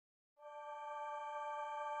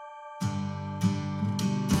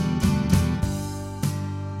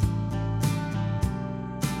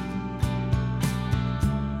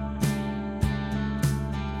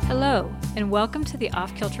and welcome to the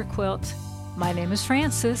Off-Kilter Quilt. My name is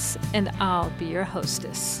Frances, and I'll be your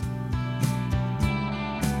hostess.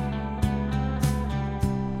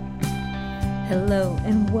 Hello,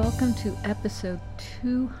 and welcome to episode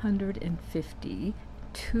 250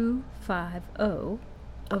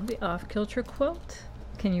 of the Off-Kilter Quilt.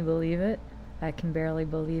 Can you believe it? I can barely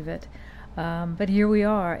believe it. But here we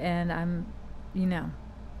are, and I'm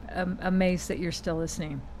amazed that you're still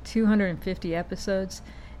listening. 250 episodes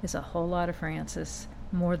is a whole lot of Frances,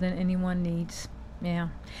 more than anyone needs. Yeah.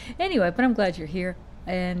 Anyway, but I'm glad you're here.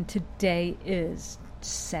 And today is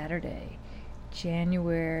Saturday,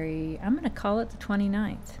 January, I'm going to call it the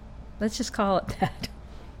 29th. Let's just call it that.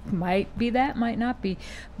 Might be that, might not be.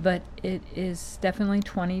 But it is definitely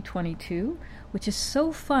 2022, which is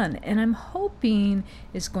so fun. And I'm hoping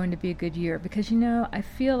it's going to be a good year because, I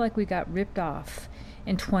feel like we got ripped off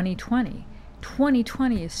in 2020.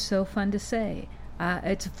 2020 is so fun to say.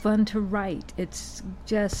 It's fun to write. It's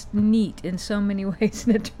just neat in so many ways,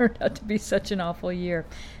 and it turned out to be such an awful year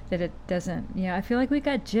that it doesn't. I feel like we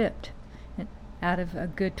got gypped out of a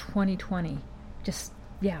good 2020.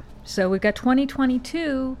 So we've got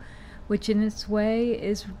 2022, which in its way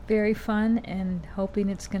is very fun, and hoping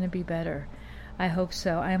it's going to be better. I hope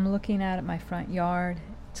so. I'm looking out at my front yard.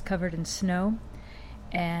 It's covered in snow,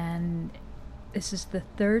 and this is the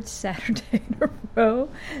third Saturday in a row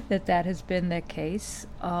that has been the case,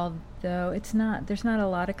 although there's not a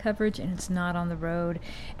lot of coverage, and it's not on the road.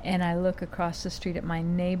 And I look across the street at my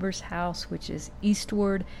neighbor's house, which is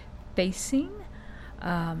eastward facing.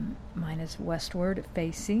 Mine is westward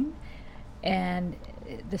facing, and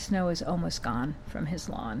the snow is almost gone from his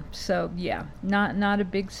lawn. So not a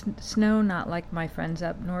big snow, not like my friends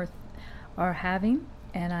up north are having,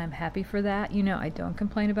 and I'm happy for that. I don't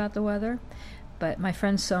complain about the weather. But my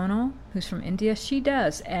friend Sonal, who's from India, she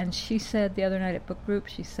does. And she said the other night at book group,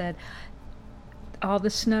 she said, all the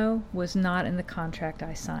snow was not in the contract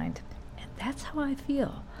I signed. And that's how I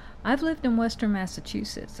feel. I've lived in Western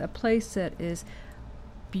Massachusetts, a place that is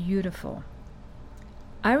beautiful.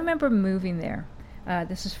 I remember moving there.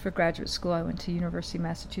 This is for graduate school. I went to University of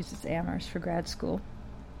Massachusetts Amherst for grad school.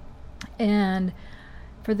 And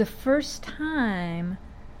for the first time,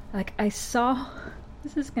 I saw...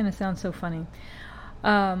 This is going to sound so funny.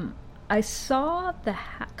 I saw the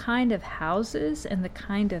kind of houses and the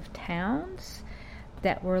kind of towns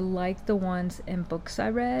that were like the ones in books I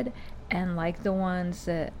read, and like the ones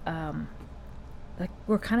that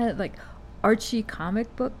were kind of like Archie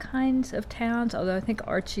comic book kinds of towns. Although I think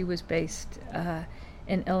Archie was based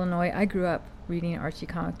in Illinois. I grew up reading Archie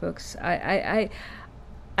comic books. I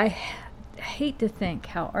hate to think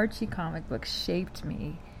how Archie comic books shaped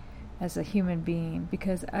me as a human being,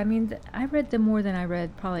 because I read them more than I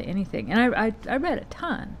read probably anything, and I read a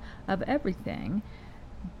ton of everything,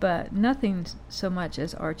 but nothing so much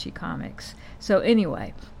as Archie comics. So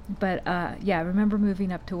anyway, but I remember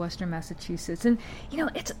moving up to Western Massachusetts, and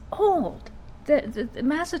it's old. The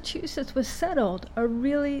Massachusetts was settled a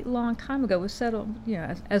really long time ago. It was settled,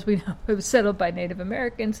 as we know, it was settled by Native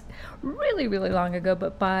Americans really, really long ago,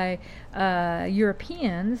 but by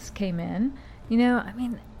Europeans came in.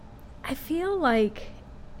 I feel like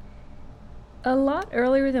a lot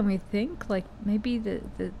earlier than we think, like maybe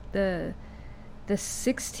the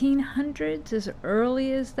 1600s, as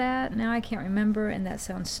early as that. Now I can't remember, and that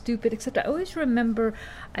sounds stupid, except I always remember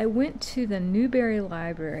I went to the Newberry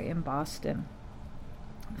Library in Boston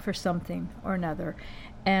for something or another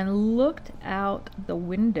and looked out the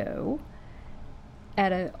window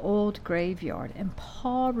at an old graveyard, and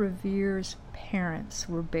Paul Revere's parents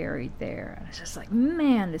were buried there. And I was just like,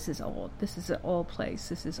 man, this is old. This is an old place.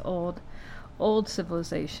 This is old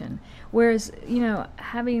civilization. Whereas,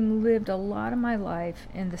 having lived a lot of my life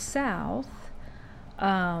in the South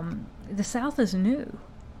is new.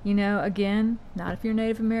 Again, not if you're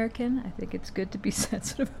Native American. I think it's good to be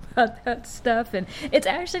sensitive about that stuff. And it's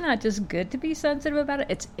actually not just good to be sensitive about it.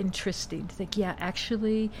 It's interesting to think,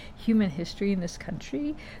 actually, human history in this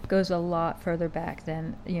country goes a lot further back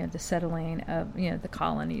than, the settling of, the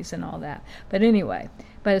colonies and all that. But anyway,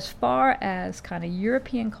 as far as kind of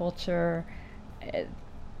European culture,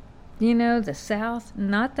 the South,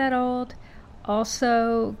 not that old.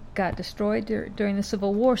 Also got destroyed during the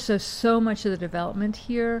Civil War, so much of the development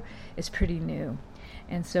here is pretty new.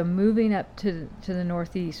 And so moving up to the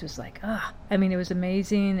Northeast was like, it was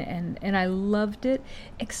amazing, and I loved it,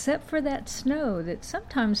 except for that snow that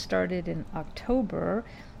sometimes started in October,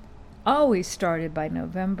 always started by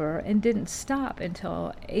November, and didn't stop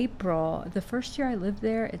until April. The first year I lived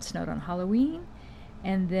there, it snowed on Halloween,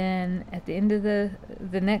 and then at the end of the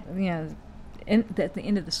next, at the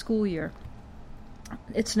end of the school year,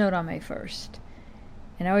 it snowed on May 1st.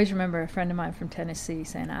 And I always remember a friend of mine from Tennessee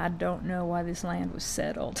saying, I don't know why this land was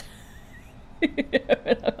settled.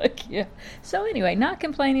 Like, yeah. So anyway, not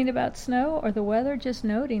complaining about snow or the weather, just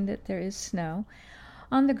noting that there is snow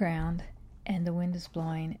on the ground and the wind is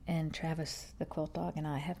blowing, and Travis, the quilt dog, and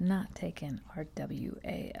I have not taken our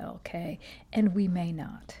WALK, and we may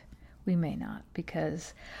not. We may not,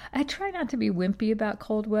 because I try not to be wimpy about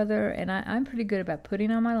cold weather, and I'm pretty good about putting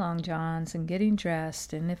on my long johns and getting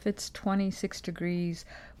dressed, and if it's 26 degrees,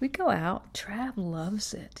 we go out. Trav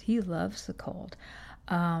loves it. He loves the cold.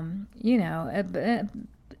 And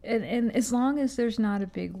as long as there's not a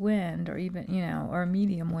big wind or even, or a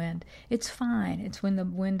medium wind, it's fine. It's when the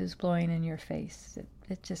wind is blowing in your face.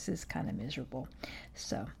 It just is kind of miserable.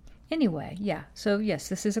 So anyway, yeah. So yes,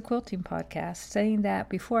 this is a quilting podcast. Saying that,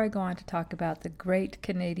 before I go on to talk about the Great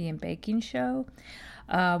Canadian Baking Show,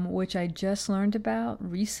 which I just learned about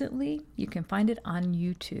recently. You can find it on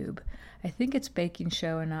YouTube. I think it's Baking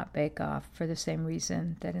Show and not Bake Off, for the same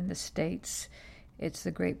reason that in the States it's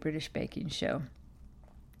the Great British Baking Show.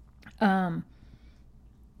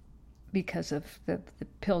 Because of the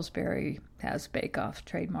Pillsbury has Bake Off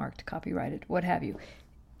trademarked, copyrighted, what have you.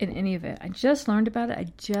 In any event, I just learned about it. I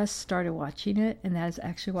just started watching it, and that is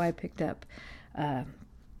actually why I picked up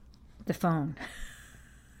the phone.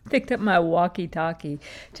 Picked up my walkie-talkie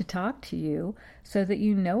to talk to you so that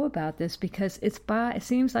you know about this, because it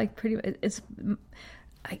seems like it's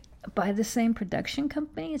by the same production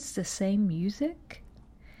company. It's the same music,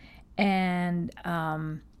 and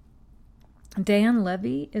Dan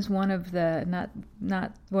Levy is one of the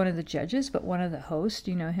not one of the judges, but one of the hosts.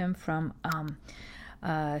 You know him from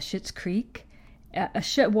Schitt's Creek.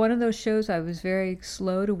 One of those shows I was very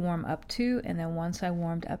slow to warm up to, and then once I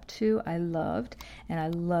warmed up to, I loved. And I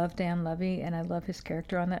love Dan Levy, and I love his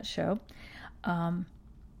character on that show.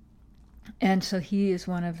 And so he is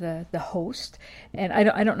one of the hosts. And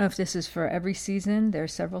I don't know if this is for every season. There are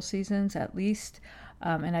several seasons at least.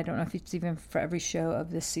 And I don't know if it's even for every show of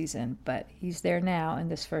this season, but he's there now in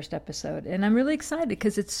this first episode. And I'm really excited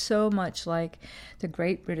because it's so much like the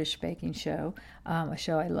Great British Baking Show, a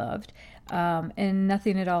show I loved, and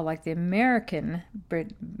nothing at all like the American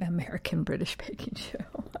British Baking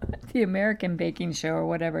Show, the American Baking Show, or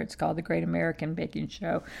whatever it's called, the Great American Baking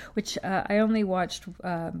Show, which I only watched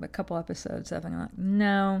a couple episodes of, and I'm like,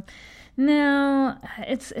 no,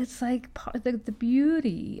 it's like the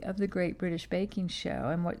beauty of the Great British Baking Show,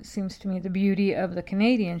 and what seems to me the beauty of the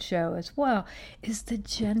Canadian show as well, is the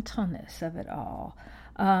gentleness of it all.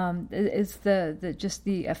 Is the just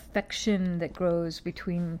the affection that grows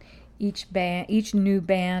between each new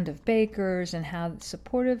band of bakers, and how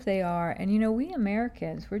supportive they are. And we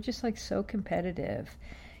Americans, we're just like so competitive,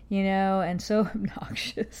 and so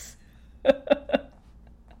obnoxious.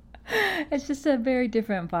 It's just a very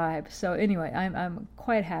different vibe. So anyway, I'm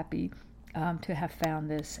quite happy to have found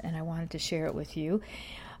this, and I wanted to share it with you.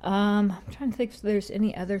 I'm trying to think if there's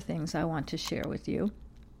any other things I want to share with you.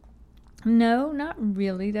 No, not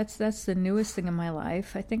really. That's the newest thing in my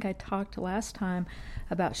life. I think I talked last time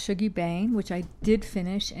about Shuggie Bain, which I did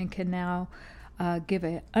finish and can now give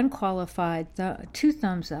an unqualified 2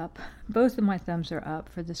 thumbs up. Both of my thumbs are up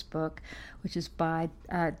for this book, which is by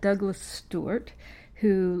Douglas Stewart,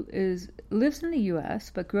 who lives in the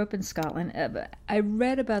U.S. but grew up in Scotland. I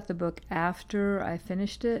read about the book after I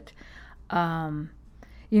finished it.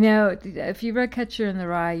 If you read Catcher in the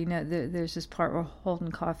Rye, there's this part where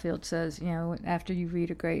Holden Caulfield says, after you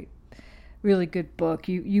read a really good book,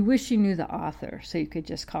 you wish you knew the author so you could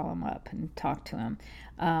just call him up and talk to him.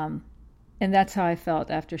 And that's how I felt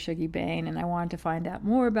after Shuggie Bain, and I wanted to find out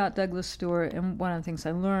more about Douglas Stewart. And one of the things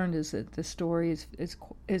I learned is that the story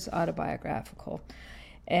is autobiographical,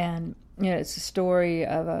 and it's a story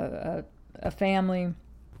of a family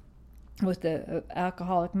with an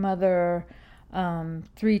alcoholic mother,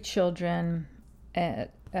 3 children,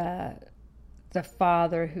 the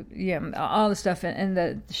father, who all the stuff, and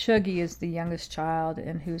the Shuggie is the youngest child,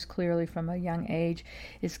 and who's clearly from a young age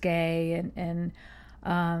is gay, and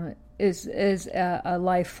is a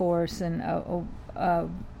life force, and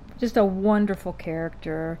just a wonderful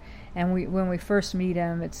character. And when we first meet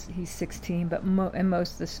him, he's 16, but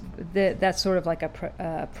that's sort of like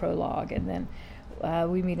a prologue, and then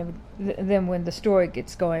we meet him. Then when the story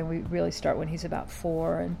gets going, we really start when he's about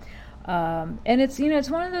 4, and it's it's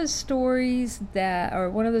one of those stories or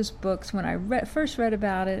one of those books. When I first read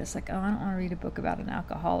about it, it's like, oh, I don't want to read a book about an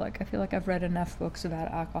alcoholic. I feel like I've read enough books about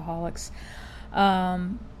alcoholics.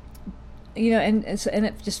 And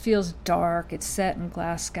it just feels dark. It's set in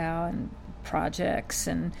Glasgow and projects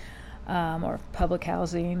and or public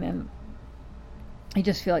housing, you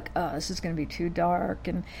just feel like, oh, this is going to be too dark,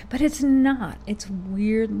 but it's not. It's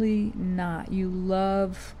weirdly not. You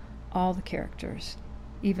love all the characters,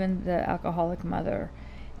 even the alcoholic mother,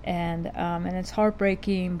 and it's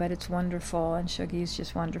heartbreaking, but it's wonderful, and Shuggy's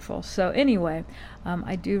just wonderful. So anyway,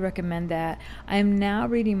 I do recommend that. I am now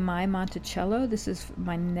reading My Monticello. This is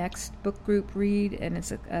my next book group read, and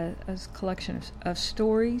it's a collection of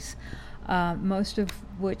stories. Most of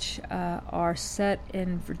which are set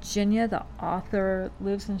in Virginia. The author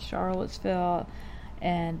lives in Charlottesville,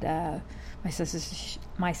 and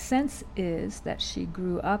my sense is that she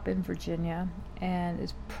grew up in Virginia and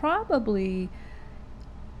is probably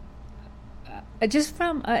just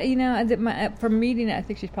from from reading it, I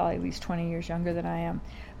think she's probably at least 20 years younger than I am.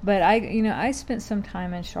 But I spent some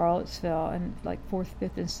time in Charlottesville in like 4th,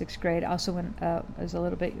 5th, and 6th grade. Also when I was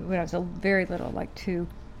very little, like 2.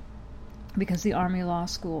 Because the Army Law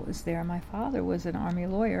School is there. My father was an Army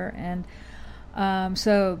lawyer, and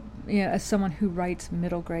so as someone who writes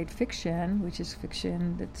middle grade fiction, which is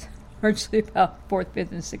fiction that's largely about 4th,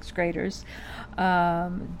 5th, and 6th graders,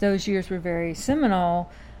 those years were very seminal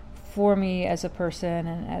for me as a person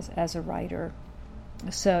and as a writer.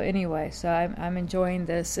 So anyway, I'm enjoying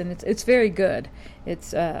this, and it's very good.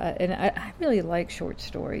 It's and I really like short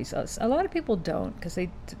stories. A lot of people don't, because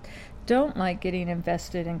they don't like getting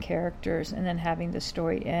invested in characters and then having the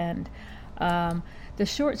story end. The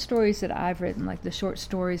short stories that I've written, like the short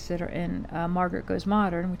stories that are in Margaret Goes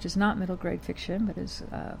Modern, which is not middle grade fiction, but is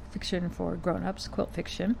fiction for grown-ups, quilt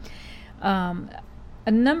fiction. A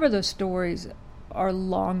number of those stories are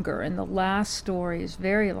longer, and the last story is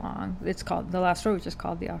very long. The last story was just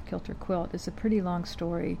called The Off-Kilter Quilt. It's a pretty long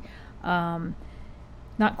story,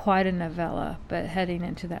 not quite a novella, but heading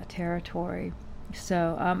into that territory.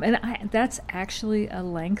 So, that's actually a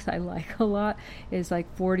length I like a lot, is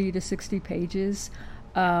like 40 to 60 pages.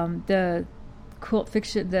 The quilt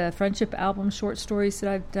fiction, the friendship album short stories that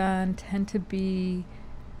I've done tend to be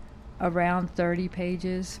around 30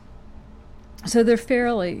 pages. So they're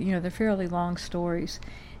fairly long stories.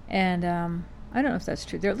 And, I don't know if that's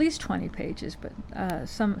true. They're at least 20 pages, but,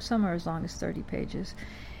 some are as long as 30 pages.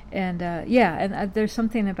 And, there's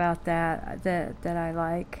something about that I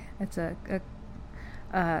like. It's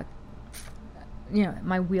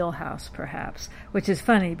my wheelhouse, perhaps, which is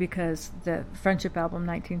funny because the friendship album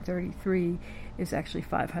 1933 is actually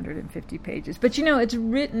 550 pages. But it's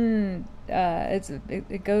written,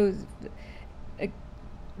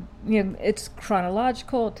 it's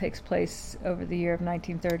chronological. It takes place over the year of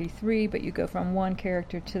 1933, but you go from one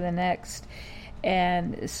character to the next,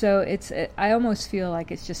 and so I almost feel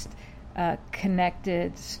like it's just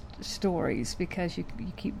connected stories, because you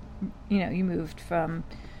keep you moved from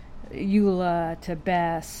Eula to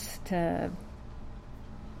Bess to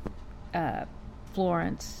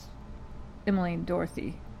Florence, Emmeline,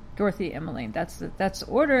 Dorothy, Emmeline. That's the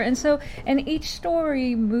order, and each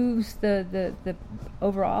story moves the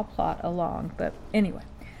overall plot along. But anyway,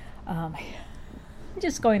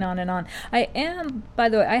 just going on and on. By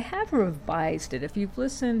the way, I have revised it. If you've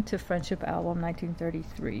listened to Friendship Album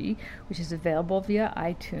 1933, which is available via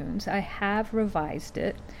iTunes, I have revised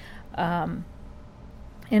it.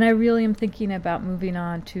 And I really am thinking about moving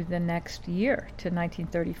on to the next year, to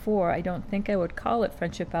 1934. I don't think I would call it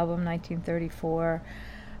Friendship Album 1934.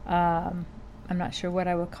 I'm not sure what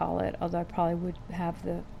I would call it, although I probably would have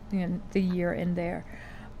the year in there.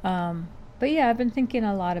 But yeah, I've been thinking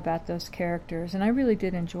a lot about those characters, and I really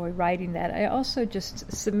did enjoy writing that. I also just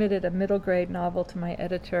submitted a middle grade novel to my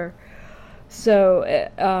editor. So,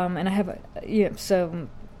 and I have, so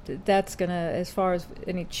that's going to, as far as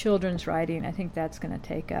any children's writing, I think that's going to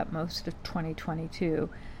take up most of 2022.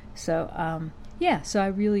 So, so I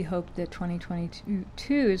really hope that 2022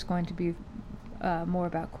 is going to be more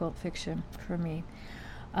about quilt fiction for me.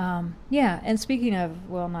 And speaking of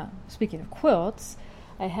quilts,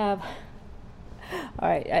 I have... All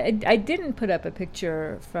right, I didn't put up a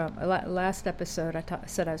picture from last episode. I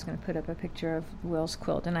said I was going to put up a picture of Will's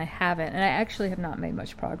quilt, and I haven't. And I actually have not made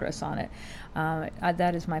much progress on it.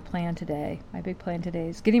 That is my plan today. My big plan today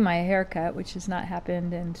is getting my hair cut, which has not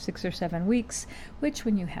happened in 6 or 7 weeks, which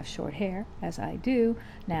when you have short hair, as I do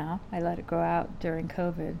now, I let it grow out during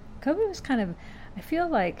COVID. COVID was kind of, I feel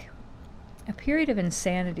like, a period of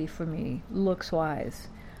insanity for me, looks-wise.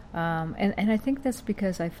 And I think that's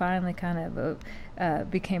because I finally kind of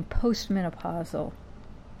became postmenopausal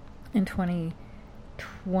in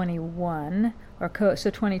 2021, so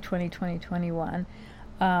 2020, 2021.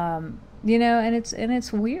 And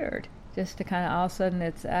it's weird just to kind of all of a sudden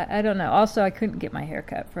I don't know. Also, I couldn't get my hair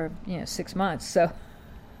cut for 6 months, so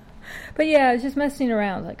But yeah, I was just messing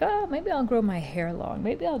around, like, oh, maybe I'll grow my hair long.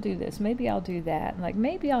 Maybe I'll do this. Maybe I'll do that. And like,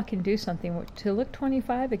 maybe I can do something to look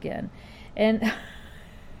 25 again. And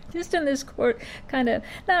just in this court, kind of,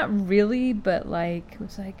 not really, but like, it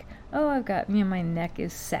was like, oh, I've got, my neck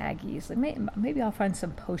is saggy. It's like, maybe I'll find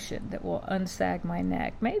some potion that will unsag my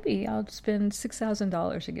neck. Maybe I'll spend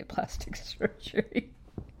 $6,000 to get plastic surgery.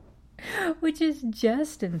 Which is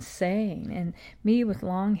just insane. And me with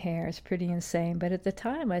long hair is pretty insane. But at the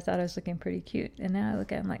time, I thought I was looking pretty cute. And now I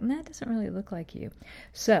look at it, I'm like, nah, it doesn't really look like you.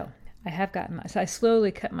 So I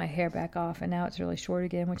slowly cut my hair back off. And now it's really short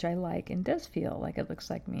again, which I like. And does feel like it looks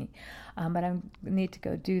like me. But I need to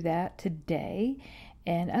go do that today.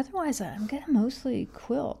 And otherwise, I'm going to mostly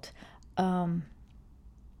quilt. And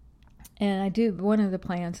one of the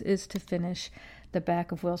plans is to finish the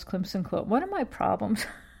back of Will's Clemson quilt. One of my problems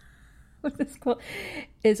with this quilt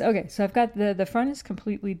is, okay, so I've got the front is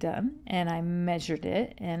completely done, and I measured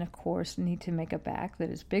it, and of course need to make a back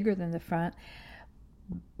that is bigger than the front.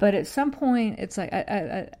 But at some point, it's like,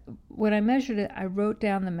 when I measured it, I wrote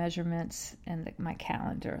down the measurements in my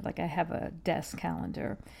calendar. Like, I have a desk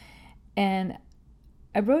calendar, and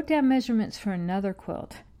I wrote down measurements for another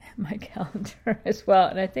quilt in my calendar as well.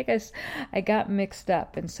 And I think I got mixed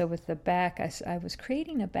up. And so with the back, I was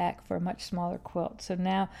creating a back for a much smaller quilt. So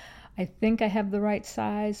now I think I have the right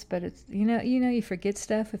size, but it's, you forget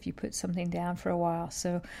stuff if you put something down for a while.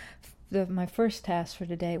 So my first task for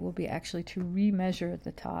today will be actually to remeasure at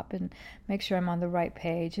the top and make sure I'm on the right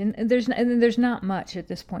page. And there's not much at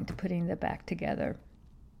this point to putting the back together.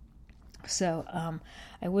 So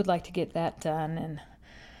I would like to get that done and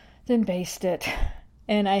then baste it.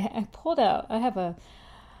 And I pulled out, I have a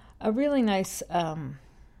really nice, I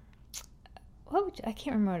can't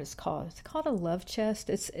remember what it's called. It's called a love chest.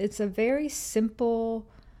 It's a very simple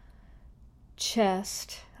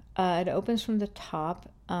chest. It opens from the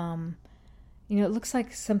top. It looks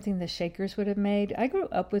like something the Shakers would have made. I grew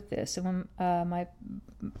up with this, and when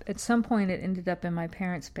at some point it ended up in my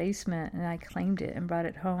parents' basement, and I claimed it and brought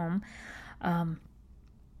it home.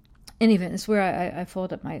 And even it's where I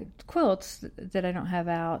fold up my quilts that I don't have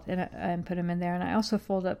out and put them in there. And I also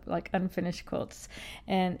fold up like unfinished quilts.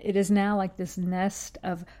 And it is now like this nest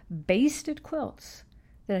of basted quilts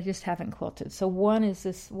that I just haven't quilted. So one is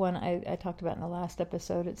this one I talked about in the last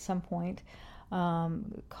episode at some point,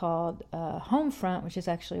 called Home Front, which is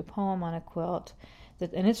actually a poem on a quilt.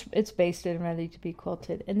 And it's basted and ready to be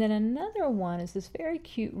quilted. And then another one is this very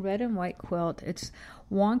cute red and white quilt. It's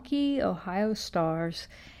wonky Ohio stars.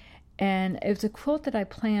 And it was a quilt that I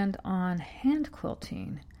planned on hand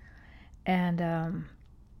quilting. And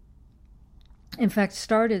in fact,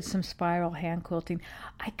 started some spiral hand quilting.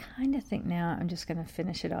 I kind of think now I'm just going to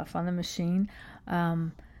finish it off on the machine.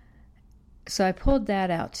 So I pulled that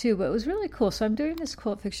out too, but it was really cool. So I'm doing this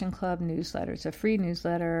Quilt Fiction Club newsletter. It's a free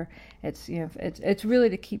newsletter. It's it's really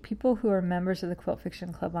to keep people who are members of the Quilt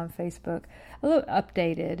Fiction Club on Facebook a little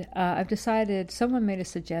updated. I've decided, someone made a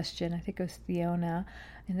suggestion, I think it was Fiona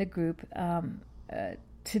in the group, that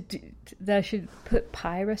I should put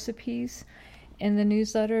pie recipes in the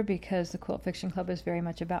newsletter, because the Quilt Fiction Club is very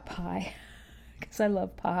much about pie, because I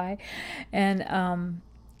love pie. And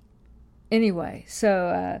anyway,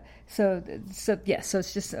 so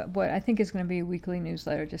it's just what I think is going to be a weekly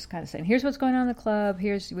newsletter, just kind of saying, here's what's going on in the club,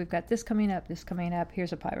 we've got this coming up,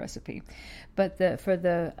 here's a pie recipe. But for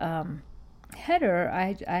the header,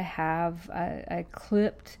 I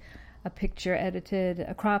clipped a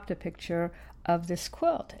picture, cropped a picture of this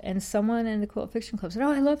quilt, and someone in the Quilt Fiction Club said,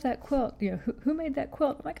 oh, I love that quilt, who made that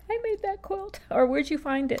quilt? I'm like, I made that quilt. Or where'd you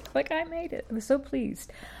find it? Like, I made it. I was so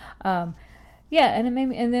pleased. Yeah, and it made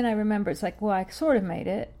me, and then I remember, it's like, well, I sort of made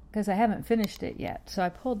it because I haven't finished it yet. So I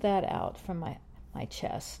pulled that out from my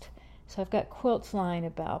chest. So I've got quilts lying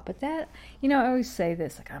about. But that, I always say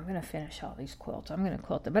this, like, I'm going to finish all these quilts. I'm going to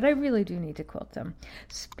quilt them. But I really do need to quilt them.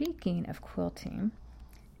 Speaking of quilting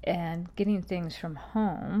and getting things from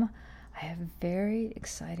home, I have very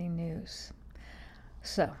exciting news.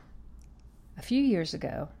 So a few years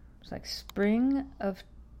ago, it was like spring of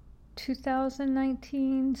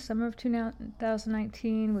 2019, summer of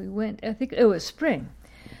 2019, we went, I think it was spring.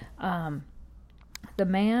 The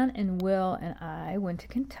man and Will and I went to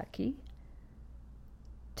Kentucky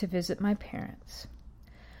to visit my parents,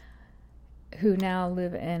 who now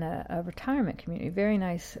live in a retirement community, very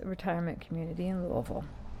nice retirement community in Louisville.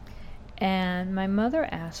 And my mother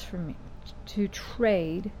asked for me to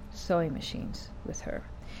trade sewing machines with her.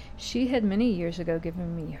 She had many years ago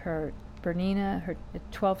given me her Bernina, her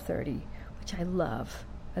 1230, which I love.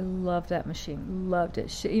 I loved that machine. Loved it.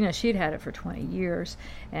 She'd had it for 20 years,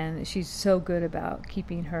 and she's so good about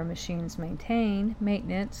keeping her machines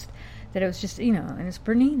maintenance, that it was just, and it's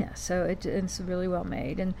Bernina, so it's really well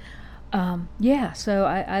made. And so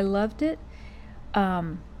I loved it.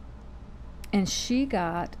 And she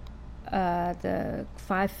got the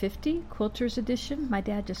 550 Quilters edition. My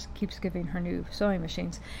dad just keeps giving her new sewing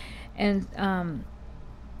machines. And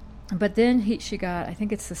but then she got, I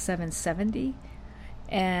think it's the 770,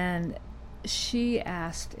 and she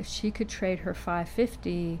asked if she could trade her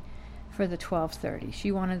 550 for the 1230.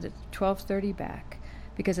 She wanted the 1230 back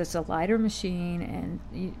because it's a lighter machine,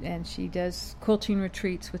 and she does quilting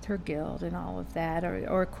retreats with her guild and all of that,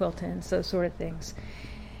 or quilt-ins, those sort of things.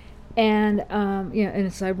 And and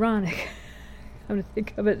it's ironic. I'm going to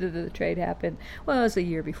think of it that the trade happened. Well, it was a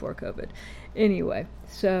year before COVID. Anyway,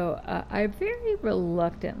 so I very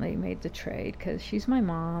reluctantly made the trade because she's my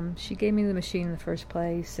mom. She gave me the machine in the first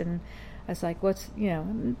place, and I was like,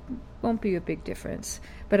 won't be a big difference.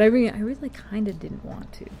 But I really kind of didn't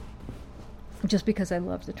want to, just because I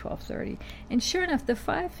love the 1230. And sure enough, the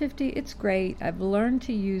 550, it's great. I've learned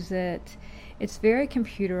to use it. It's very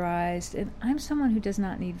computerized, and I'm someone who does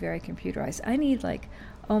not need very computerized. I need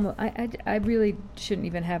I really shouldn't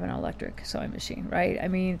even have an electric sewing machine, right? I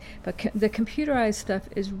mean, but the computerized stuff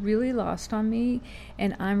is really lost on me,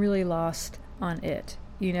 and I'm really lost on it.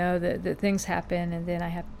 The things happen, and then I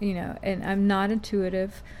have, and I'm not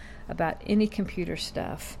intuitive about any computer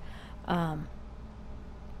stuff.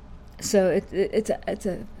 So it's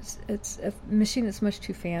a machine that's much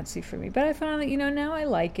too fancy for me. But I finally, now I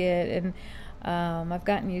like it, and I've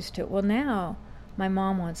gotten used to it. Well, now my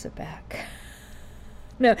mom wants it back.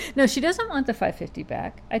 No, she doesn't want the 550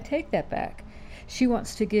 back. I take that back. She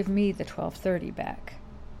wants to give me the 1230 back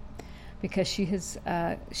because she wants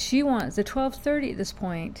the 1230 at this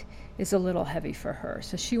point is a little heavy for her,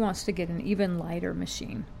 so she wants to get an even lighter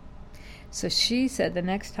machine. So she said the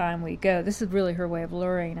next time we go, this is really her way of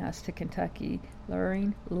luring us to Kentucky,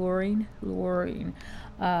 luring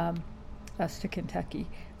us to Kentucky,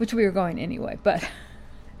 which we were going anyway, but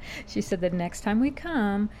she said the next time we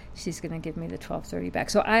come, she's going to give me the 1230 back.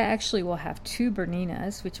 So I actually will have 2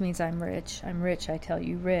 Berninas, which means I'm rich. I'm rich, I tell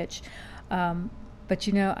you, rich. But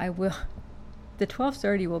I will. The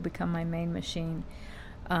 1230 will become my main machine.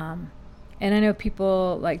 And I know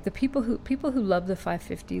people who love the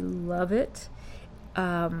 550 love it,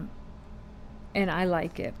 and I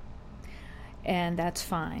like it. And that's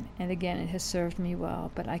fine. And again, it has served me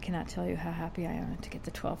well, but I cannot tell you how happy I am to get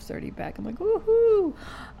the 1230 back. I'm like, woohoo!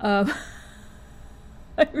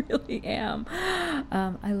 I really am.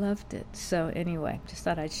 I loved it. So anyway, just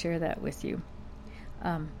thought I'd share that with you.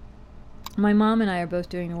 My mom and I are both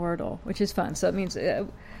doing Wordle, which is fun. So it means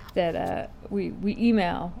that we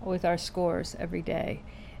email with our scores every day.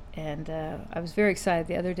 And I was very excited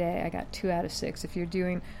the other day. I got 2 out of 6. If you're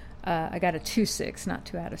doing I got a 2-6, not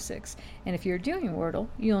 2 out of 6. And if you're doing Wordle,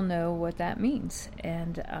 you'll know what that means.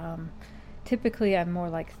 And typically I'm more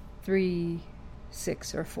like 3-6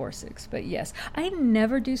 or 4-6. But yes, I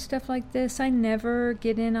never do stuff like this. I never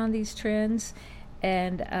get in on these trends.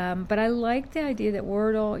 And but I like the idea that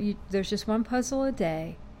Wordle, there's just one puzzle a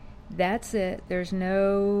day. That's it. There's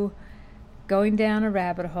no going down a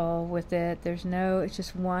rabbit hole with it. It's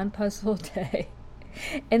just one puzzle a day.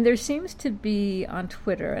 And there seems to be on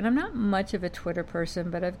Twitter, and I'm not much of a Twitter person,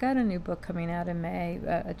 but I've got a new book coming out in May,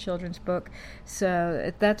 a children's book.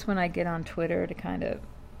 So that's when I get on Twitter to kind of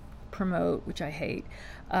promote, which I hate.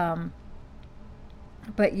 But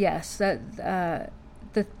yes, the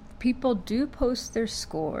people do post their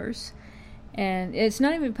scores. And it's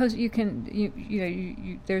not even post. You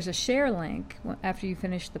can there's a share link after you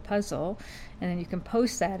finish the puzzle, and then you can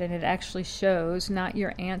post that, and it actually shows not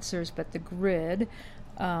your answers but the grid.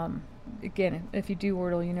 Again, if you do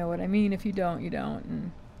Wordle, you know what I mean. If you don't, you don't.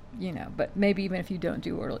 And but maybe even if you don't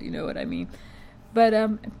do Wordle, you know what I mean. But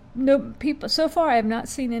no people so far. I have not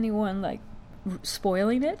seen anyone like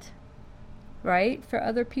spoiling it, right, for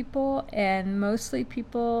other people, and mostly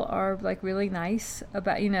people are like really nice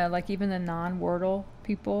about, like even the non-Wordle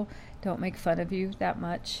people don't make fun of you that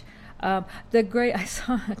much. I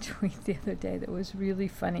saw a tweet the other day that was really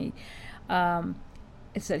funny.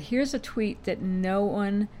 It said, here's a tweet that no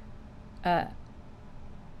one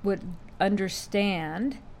would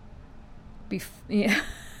understand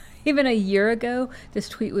even a year ago. This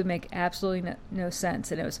tweet would make absolutely no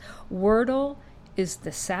sense, and it was, Wordle is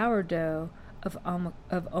the sourdough of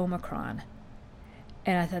Omicron.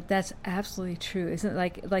 And I thought, that's absolutely true. Isn't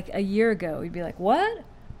it like a year ago we'd be like, what?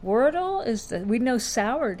 Wordle is we'd know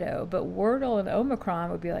sourdough, but Wordle and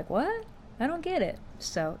Omicron would be like, what? I don't get it.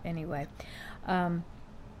 So anyway,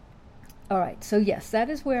 All right, so yes, that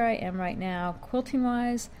is where I am right now, quilting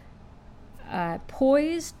wise.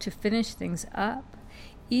 Poised to finish things up,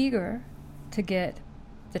 eager to get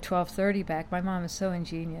the 1230 back. My mom is so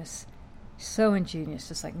ingenious,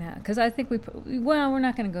 just like that. Because I think we're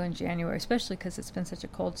not going to go in January, especially because it's been such a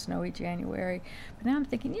cold, snowy January. But now I'm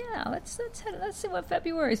thinking, yeah, let's see what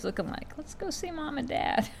February's looking like. Let's go see Mom and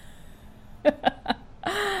Dad.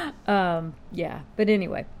 Yeah, but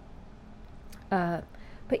anyway.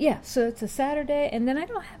 But yeah, so it's a Saturday, and then I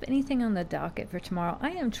don't have anything on the docket for tomorrow.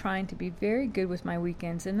 I am trying to be very good with my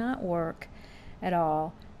weekends and not work at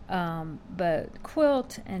all, but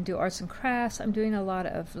quilt and do arts and crafts. I'm doing a lot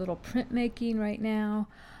of little printmaking right now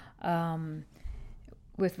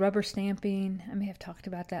with rubber stamping. I may have talked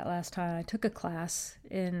about that last time. I took a class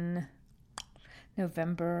in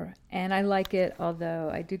November, and I like it, although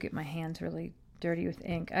I do get my hands really dirty with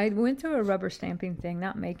ink. I went through a rubber stamping thing,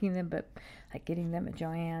 not making them, but like getting them at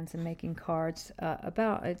Joann's and making cards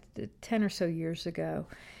about 10 or so years ago.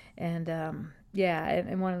 And yeah,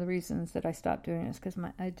 and one of the reasons that I stopped doing it is because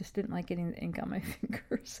I just didn't like getting the ink on my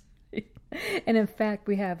fingers. And in fact,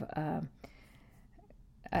 we have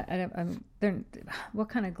what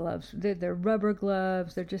kind of gloves? They're rubber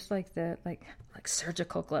gloves. They're just like like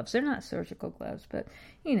surgical gloves. They're not surgical gloves, but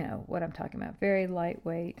you know what I'm talking about. Very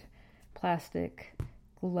lightweight plastic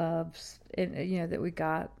gloves, that we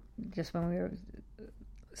got just when we were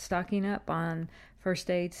stocking up on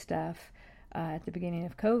first aid stuff at the beginning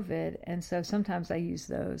of COVID. And so sometimes I use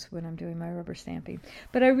those when I'm doing my rubber stamping.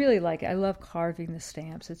 But I really like it. I love carving the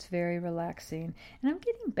stamps. It's very relaxing, and I'm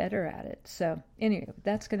getting better at it. So anyway,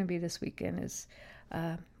 that's going to be this weekend, is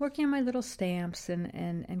working on my little stamps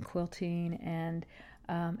and quilting and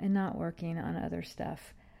not working on other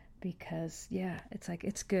stuff. Because, yeah,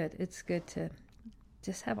 it's good. It's good to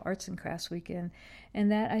just have arts and crafts weekend.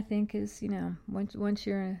 And that, I think, is, once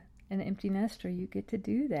you're an empty nester, you get to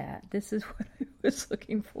do that. This is what I was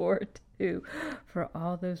looking forward to for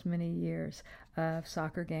all those many years of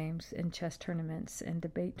soccer games and chess tournaments and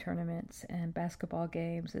debate tournaments and basketball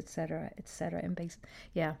games, etc., and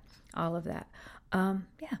all of that.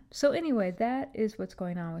 Yeah. So anyway, that is what's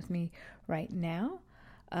going on with me right now.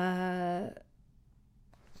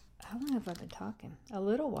 How long have I been talking? A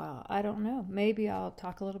little while. I don't know. Maybe I'll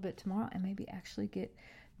talk a little bit tomorrow and maybe actually get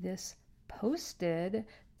this posted.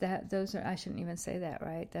 I shouldn't even say that,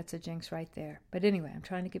 right? That's a jinx right there. But anyway, I'm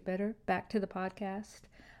trying to get better. Back to the podcast.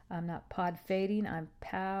 I'm not pod fading. I'm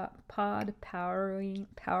pod powering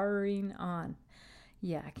on.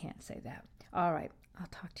 Yeah, I can't say that. All right. I'll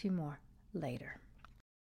talk to you more later.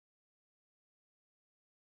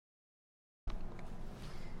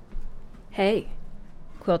 Hey.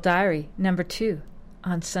 Quilt Diary number 2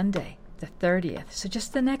 on Sunday, the 30th. So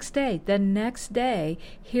just the next day,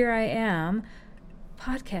 here I am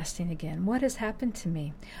podcasting again. What has happened to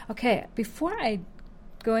me? Okay, before I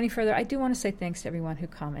go any further, I do want to say thanks to everyone who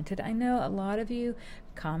commented. I know a lot of you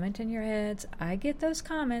comment in your heads. I get those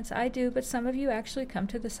comments. I do, but some of you actually come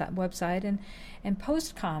to the website and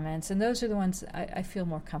post comments, and those are the ones I feel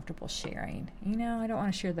more comfortable sharing. I don't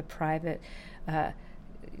want to share the private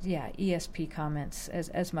ESP comments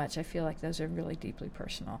as much. I feel like those are really deeply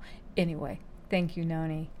personal. Anyway, thank you,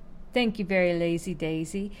 Noni. Thank you, Very Lazy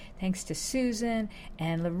Daisy. Thanks to Susan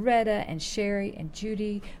and Loretta and Sherry and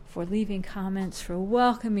Judy for leaving comments, for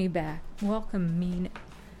welcoming me back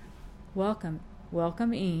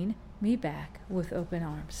with open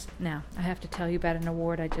arms. Now, I have to tell you about an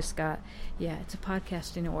award I just got. Yeah, it's a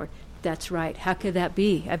podcasting award. That's right. How could that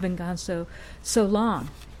be? I've been gone so long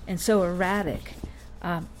and so erratic.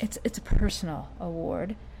 It's a personal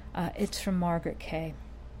award. It's from Margaret Kay,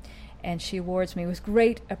 and she awards me with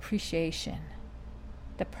great appreciation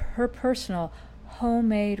her personal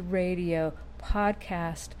homemade radio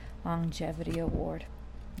podcast longevity award.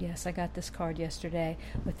 Yes, I got this card yesterday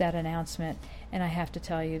with that announcement, and I have to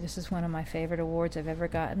tell you, this is one of my favorite awards I've ever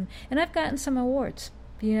gotten. And I've gotten some awards.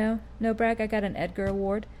 No brag, I got an Edgar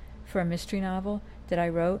Award for a mystery novel that I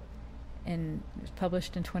wrote, and it was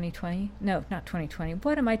published in 2020. No, not 2020.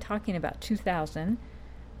 What am I talking about? 2000,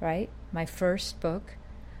 right? My first book,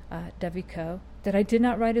 Dovey Co., that I did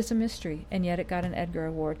not write as a mystery, and yet it got an Edgar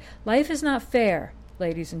Award. Life is not fair,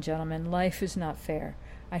 ladies and gentlemen. Life is not fair.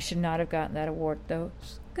 I should not have gotten that award, though.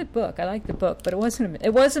 It's a good book. I like the book, but it was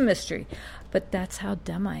a mystery. But that's how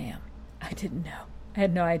dumb I am. I didn't know. I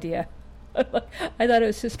had no idea. I thought it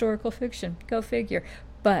was historical fiction. Go figure.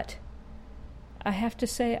 But I have to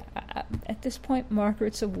say, at this point,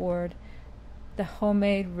 Margaret's Award, the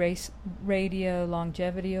Homemade Radio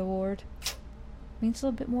Longevity Award, means a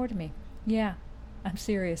little bit more to me. Yeah, I'm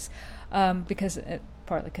serious.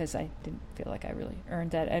 Partly because I didn't feel like I really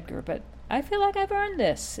earned that Edgar, but I feel like I've earned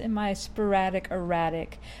this in my sporadic,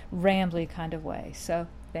 erratic, rambly kind of way. So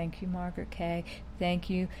thank you, Margaret Kay. Thank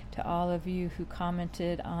you to all of you who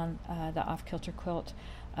commented on the Off Kilter Quilt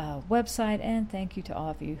website, and thank you to all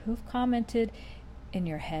of you who've commented in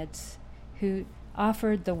your heads, who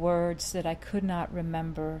offered the words that I could not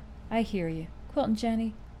remember. I hear you. Quilt and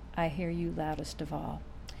Jenny, I hear you loudest of all.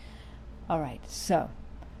 All right, so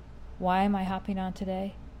why am I hopping on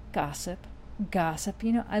today? Gossip. Gossip.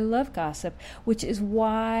 You know, I love gossip, which is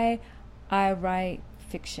why I write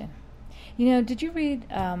fiction. You know, did you read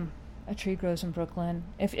A Tree Grows in Brooklyn?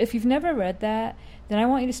 If you've never read that, then I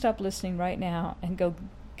want you to stop listening right now and go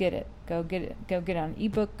get it. Go get it. Go get it on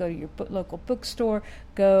ebook. Go to your local bookstore.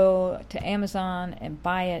 Go to Amazon and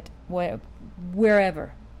buy it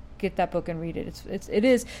wherever. Get that book and read it. It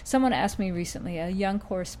is. Someone asked me recently, a young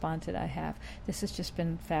correspondent I have. This has just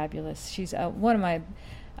been fabulous. She's one of my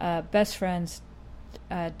best friend's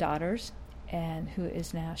daughters, and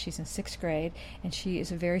she's in 6th grade, and she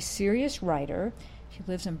is a very serious writer. She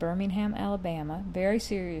lives in Birmingham, Alabama. Very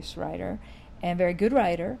serious writer and very good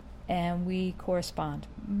writer, and we correspond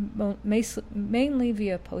mainly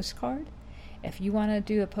via postcard. If you want to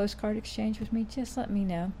do a postcard exchange with me, just let me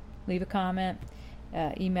know. Leave a comment.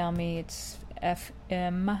 Email me. It's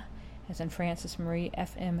fm, as in Francis Marie,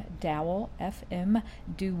 fmdowell,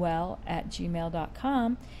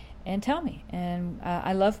 fmdowell@gmail.com, and tell me. And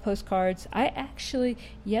I love postcards. I actually,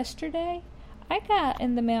 yesterday, I got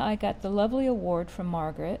in the mail, I got the lovely award from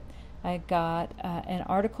Margaret. I got an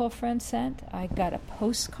article a friend sent. I got a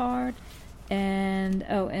postcard, and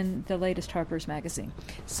the latest Harper's Magazine.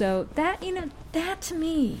 So that to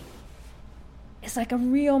me, it's like a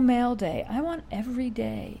real mail day. I want every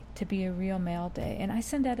day to be a real mail day. And I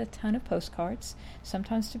send out a ton of postcards,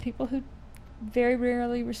 sometimes to people who very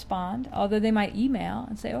rarely respond, although they might email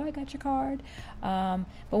and say, oh, I got your card. But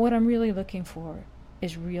what I'm really looking for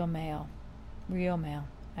is real mail. Real mail.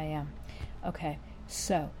 I am. Okay,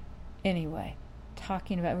 so anyway, we're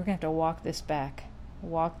going to have to walk this back,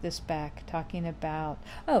 talking about,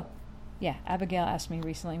 yeah, Abigail asked me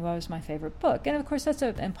recently what was my favorite book. And of course, that's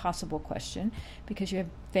an impossible question because you have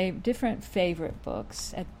different favorite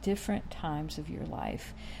books at different times of your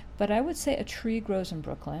life. But I would say A Tree Grows in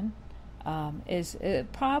Brooklyn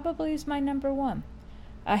probably is my number one.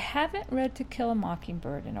 I haven't read To Kill a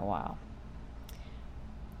Mockingbird in a while.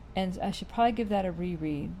 And I should probably give that a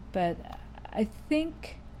reread. But I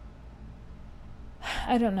think,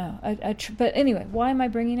 I don't know. But anyway, why am I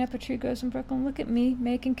bringing up A Tree Grows in Brooklyn? Look at me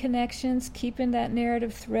making connections, keeping that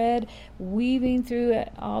narrative thread, weaving through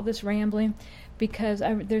all this rambling, because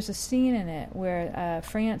there's a scene in it where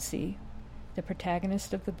Francie, the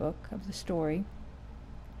protagonist of the book, of the story,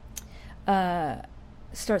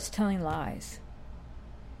 starts telling lies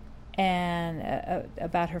and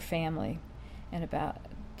about her family and about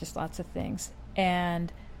just lots of things.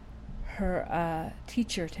 And her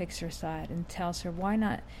teacher takes her aside and tells her, why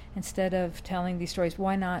not, instead of telling these stories,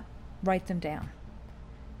 why not write them down?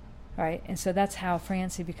 Right? And so that's how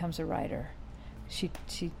Francie becomes a writer. She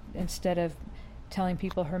instead of telling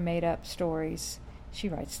people her made-up stories, she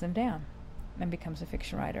writes them down and becomes a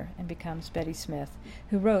fiction writer and becomes Betty Smith,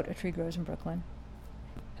 who wrote A Tree Grows in Brooklyn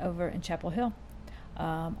over in Chapel Hill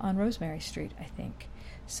on Rosemary Street, I think.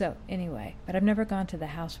 So anyway, but I've never gone to the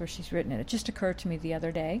house where she's written it. It just occurred to me the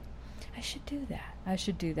other day. I should do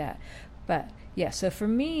that. But yeah, so for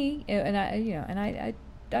me, and I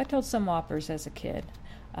told some whoppers as a kid,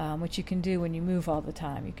 which you can do when you move all the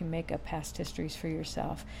time. You can make up past histories for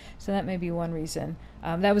yourself. So that may be one reason.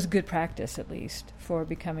 That was good practice, at least, for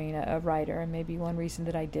becoming a writer, and maybe one reason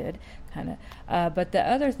that I did, kind of. But the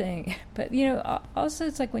other thing, also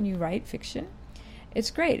it's like when you write fiction, it's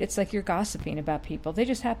great. It's like you're gossiping about people. They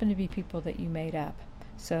just happen to be people that you made up.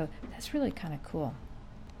 So that's really kind of cool.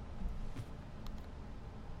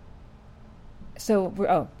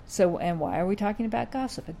 And why are we talking about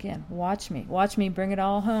gossip? Again, watch me bring it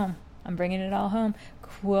all home. I'm bringing it all home.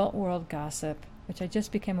 Quilt World gossip, which I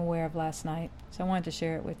just became aware of last night, so I wanted to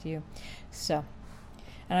share it with you. So,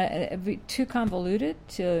 and it'd be too convoluted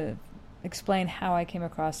to explain how I came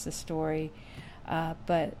across this story,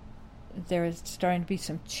 but there is starting to be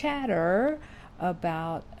some chatter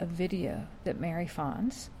about a video that Mary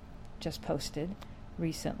Fonz just posted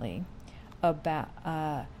recently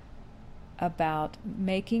about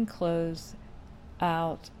making clothes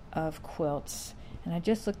out of quilts. And I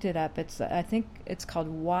just looked it up. I think it's called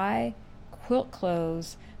Why Quilt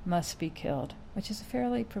Clothes Must Be Killed, which is a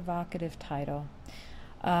fairly provocative title.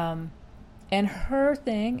 And her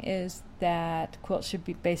thing is that quilts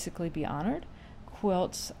should basically be honored.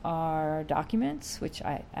 Quilts are documents, which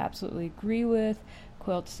I absolutely agree with,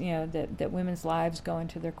 quilts, that women's lives go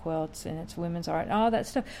into their quilts, and it's women's art and all that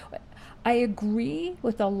stuff. I agree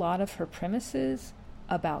with a lot of her premises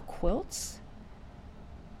about quilts,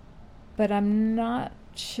 but I'm not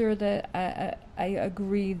sure that I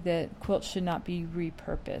agree that quilts should not be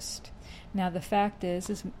repurposed. Now, the fact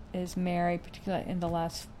is Mary, particularly in the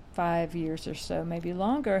last 5 years or so, maybe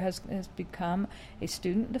longer, has become a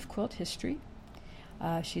student of quilt history.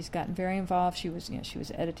 She's gotten very involved. She was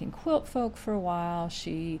editing Quilt Folk for a while.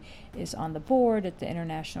 She is on the board at the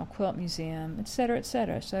International Quilt Museum, et cetera, et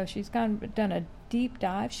cetera. So she's done a deep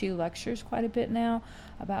dive. She lectures quite a bit now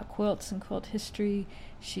about quilts and quilt history.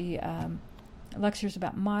 She lectures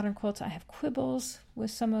about modern quilts. I have quibbles with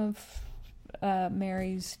some of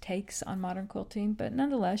Mary's takes on modern quilting, but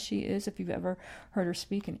nonetheless, she is, if you've ever heard her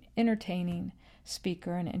speak, an entertaining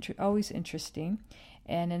speaker and always interesting.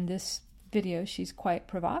 And in this video, she's quite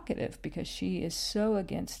provocative because she is so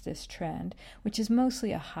against this trend, which is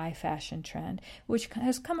mostly a high fashion trend, which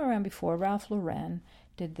has come around before. Ralph Lauren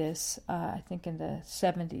did this, I think in the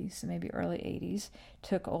 70s, maybe early 80s,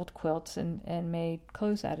 took old quilts and made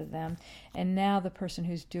clothes out of them. And now the person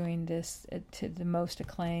who's doing this to the most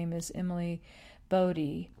acclaim is Emily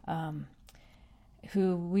Bodie,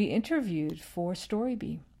 who we interviewed for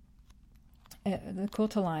Storybee. The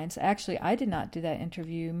Quilt Alliance. Actually, I did not do that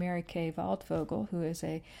interview. Mary Kay Waldvogel, who is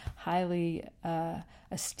a highly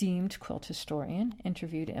esteemed quilt historian,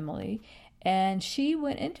 interviewed Emily. And she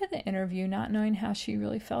went into the interview not knowing how she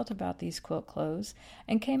really felt about these quilt clothes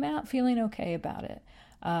and came out feeling okay about it,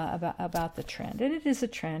 about the trend. And it is a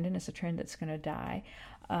trend, and it's a trend that's going to die.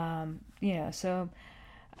 So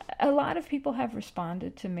a lot of people have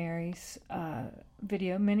responded to Mary's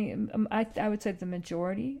video. Many, I would say the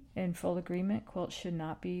majority, in full agreement, quilts should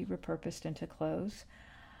not be repurposed into clothes.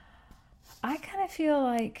 I kind of feel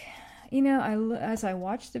like, as I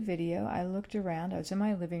watched the video, I looked around. I was in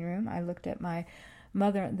my living room. I looked at my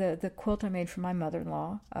mother, the quilt I made for my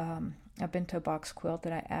mother-in-law, a bento box quilt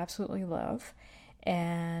that I absolutely love.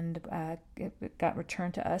 And it got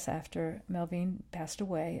returned to us after Melvine passed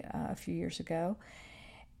away a few years ago.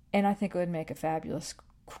 And I think it would make a fabulous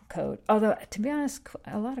coat. Although, to be honest,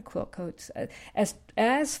 a lot of quilt coats,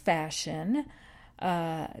 as fashion,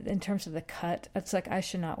 in terms of the cut, it's like I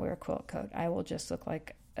should not wear a quilt coat. I will just look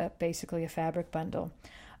like basically a fabric bundle.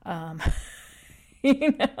 I'm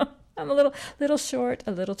a little short,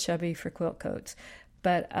 a little chubby for quilt coats.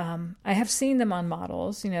 But I have seen them on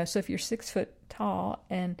models, so if you're 6 foot tall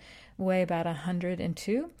and weigh about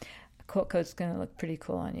 102, quilt coat's going to look pretty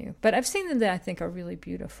cool on you. But I've seen them that I think are really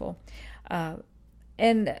beautiful.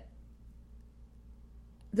 And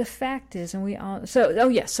the fact is, and we all, so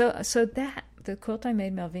that, the quilt I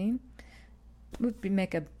made, Melvine, would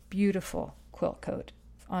make a beautiful quilt coat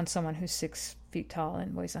on someone who's 6 feet tall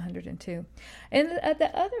and weighs 102. And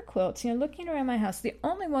the other quilts, looking around my house, the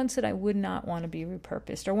only ones that I would not want to be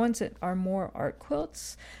repurposed are ones that are more art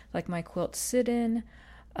quilts, like my quilt sit-in,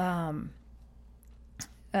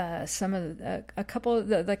 some of a couple of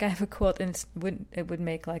like I have a quilt and it would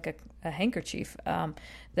make like a handkerchief. The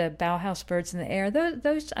Bauhaus birds in the air.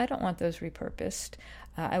 Those I don't want those repurposed.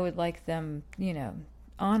 I would like them,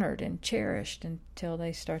 honored and cherished until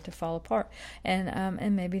they start to fall apart.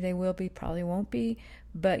 And maybe they will be, probably won't be.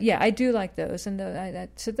 But yeah, I do like those. And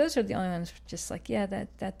so those are the only ones. Just like that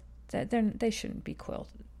they shouldn't be quilt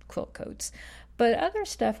coats. But other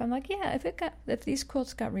stuff, I'm like, yeah, if these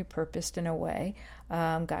quilts got repurposed in a way,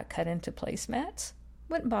 got cut into placemats,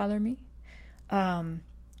 wouldn't bother me.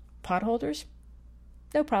 Pot holders,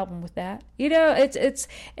 no problem with that. It's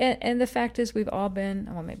and the fact is we've all been,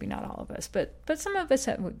 well, maybe not all of us, but some of us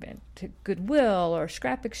have been to Goodwill or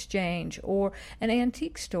Scrap Exchange or an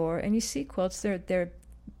antique store, and you see quilts, they're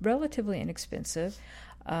relatively inexpensive.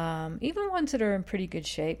 Even ones that are in pretty good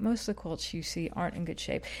shape. Most of the quilts you see aren't in good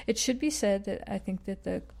shape. It should be said that I think that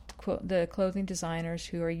the clothing designers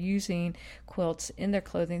who are using quilts in their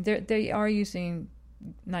clothing, they are using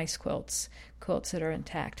nice quilts that are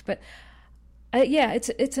intact. But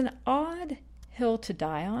it's an odd hill to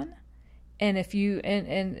die on. And if you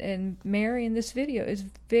and Mary in this video is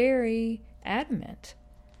very adamant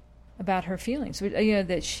about her feelings,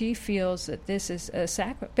 that she feels that this is a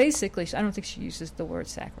sacrilege. Basically, I don't think she uses the word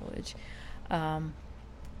sacrilege, but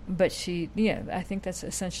I think that's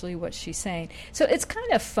essentially what she's saying. So it's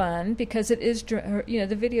kind of fun because it is,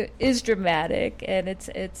 the video is dramatic, and it's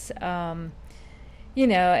and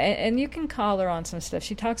you can call her on some stuff.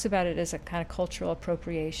 She talks about it as a kind of cultural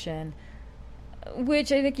appropriation,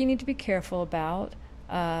 which I think you need to be careful about.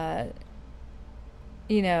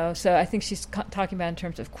 So I think she's talking about in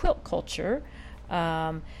terms of quilt culture,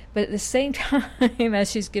 But at the same time,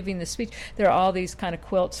 as she's giving the speech, there are all these kind of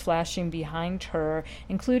quilts flashing behind her,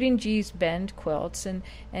 including G's Bend quilts, and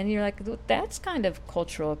you're like, that's kind of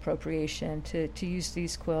cultural appropriation to use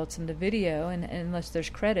these quilts in the video, and unless there's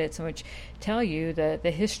credits in which tell you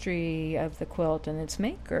the history of the quilt and its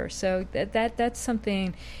maker. So that's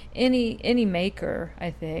something any maker,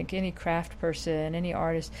 I think, any craft person, any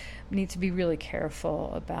artist needs to be really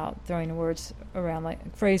careful about throwing words around,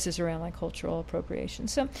 like phrases around, like cultural appropriation.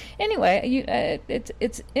 So anyway,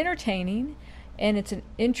 it's entertaining, and it's an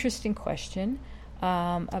interesting question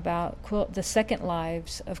about the second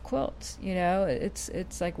lives of quilts.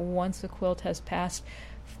 It's like once the quilt has passed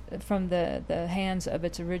from the hands of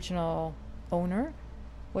its original owner,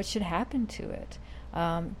 what should happen to it?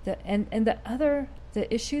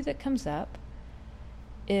 The issue that comes up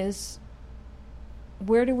is,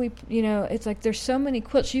 where do we, it's like there's so many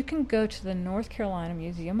quilts. You can go to the North Carolina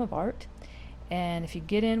Museum of Art, and if you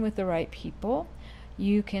get in with the right people,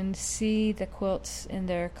 you can see the quilts in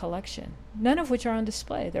their collection, none of which are on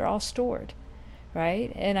display. They're all stored,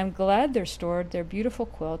 right? And I'm glad they're stored. They're beautiful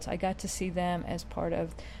quilts. I got to see them as part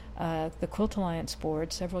of the Quilt Alliance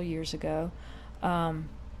board several years ago, and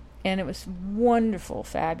it was wonderful,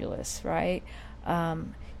 fabulous, right?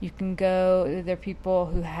 You can go. There are people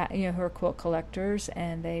who who are quilt collectors,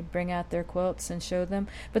 and they bring out their quilts and show them.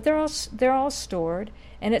 But they're all stored.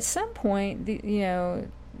 And at some point,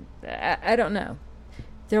 I don't know.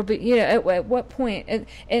 There'll be at what point? And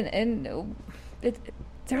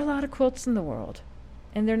there are a lot of quilts in the world,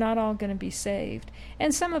 and they're not all going to be saved.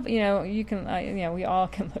 And some of you can we all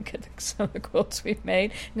can look at some of the quilts we've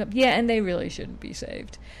made and go, and they really shouldn't be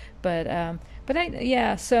saved. But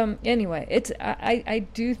so anyway, I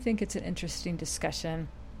do think it's an interesting discussion.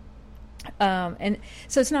 And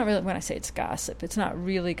so it's not really, when I say it's gossip, it's not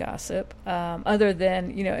really gossip, other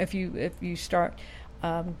than, if you start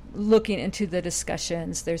looking into the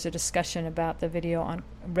discussions. There's a discussion about the video on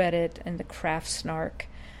Reddit and the Craft Snark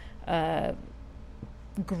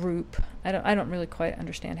group. I don't really quite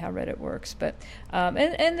understand how Reddit works, but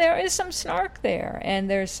and there is some snark there, and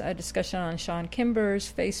there's a discussion on Sean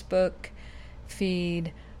Kimber's Facebook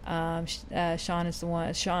feed. Sean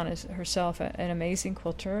is herself an amazing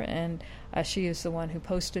quilter, and she is the one who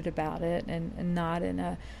posted about it, and not in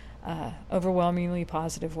a overwhelmingly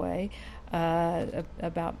positive way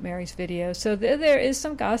about Mary's video. So there is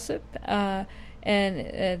some gossip, and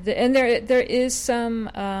there is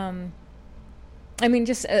some.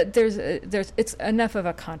 There's it's enough of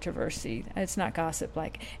a controversy. It's not gossip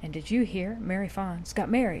like, and did you hear Mary Fonz got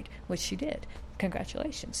married, which she did.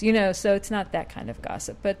 Congratulations. So it's not that kind of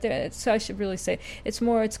gossip. But so I should really say it's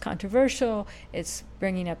controversial. It's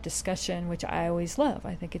bringing up discussion, which I always love.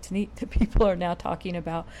 I think it's neat that people are now talking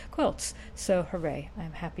about quilts. So hooray.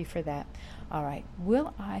 I'm happy for that. All right.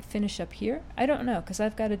 Will I finish up here? I don't know, because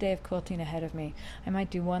I've got a day of quilting ahead of me. I might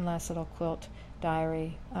do one last little quilt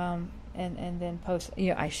diary, and then post.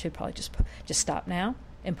 I should probably just stop now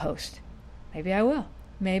and post. Maybe I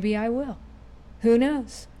will. Who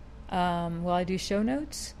knows? Will I do show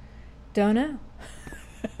notes? Don't know.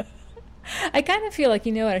 I kind of feel like,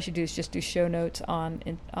 what I should do is just do show notes on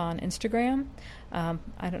Instagram.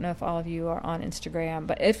 I don't know if all of you are on Instagram,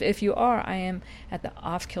 but if you are, I am at the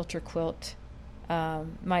Off Kilter Quilt.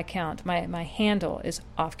 My account, my handle is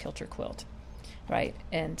Off Kilter Quilt, right?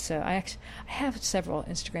 And so I have several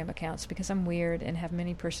Instagram accounts because I'm weird and have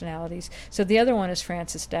many personalities. So the other one is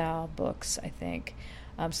Frances Dow Books, I think.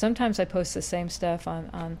 Sometimes I post the same stuff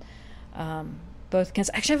on both accounts.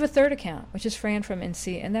 Actually, I have a third account, which is Fran from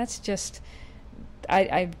NC, and that's just,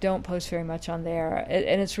 I don't post very much on there,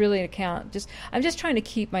 and it's really an account. I'm just trying to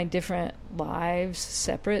keep my different lives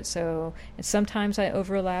separate. So, and sometimes I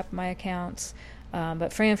overlap my accounts,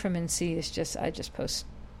 but Fran from NC is I just post.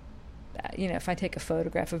 If I take a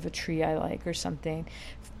photograph of a tree I like or something.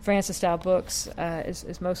 Frances Dow Books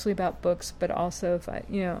is mostly about books, but also if I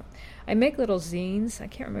make little zines. I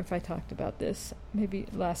can't remember if I talked about this, maybe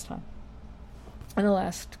last time, in the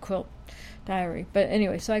last quilt diary. But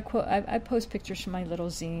anyway, so I post pictures from my little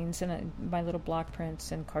zines and my little block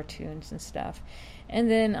prints and cartoons and stuff.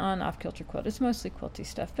 And then on Off Kilter Quilt, it's mostly quilty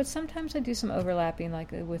stuff, but sometimes I do some overlapping,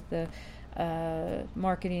 like with the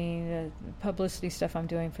marketing, publicity stuff I'm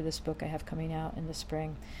doing for this book I have coming out in the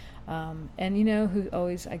spring. And who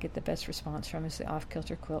always I get the best response from is the Off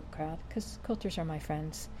Kilter Quilt crowd, because quilters are my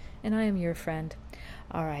friends, and I am your friend.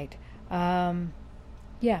 All right.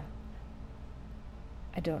 Yeah.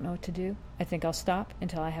 I don't know what to do. I think I'll stop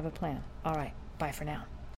until I have a plan. All right. Bye for now.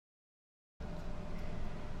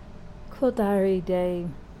 Quilt Diary Day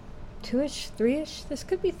 2-ish, 3-ish. This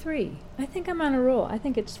could be 3. I think I'm on a roll. I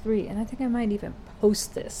think it's 3, and I think I might even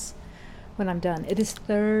post this when I'm done. It is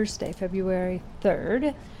Thursday, February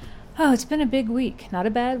 3rd. Oh, it's been a big week. Not a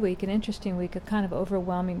bad week, an interesting week, a kind of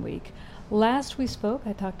overwhelming week. Last we spoke,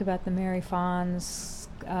 I talked about the Mary Fawn's,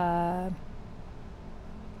 the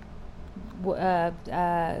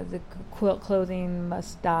quilt clothing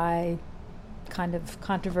must die kind of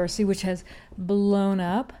controversy, which has blown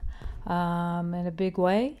up in a big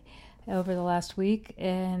way over the last week.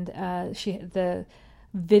 And the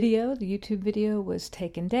YouTube video was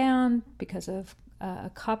taken down because of a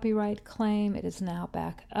copyright claim. It is now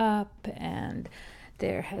back up, and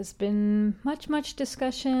there has been much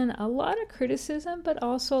discussion, a lot of criticism, but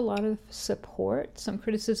also a lot of support. Some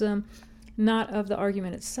criticism, not of the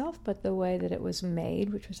argument itself, but the way that it was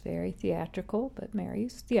made, which was very theatrical. But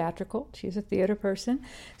Mary's theatrical. She's a theater person.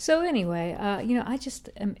 So anyway, I just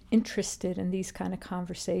am interested in these kind of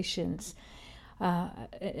conversations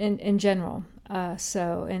in general.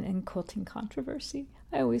 In quilting controversy,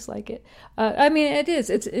 I always like it.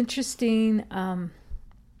 It's interesting.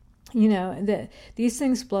 That these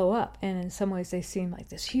things blow up, and in some ways they seem like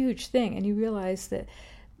this huge thing, and you realize that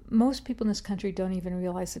most people in this country don't even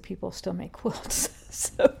realize that people still make quilts.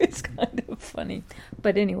 So it's kind of funny.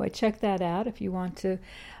 But anyway, check that out if you want to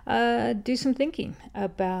do some thinking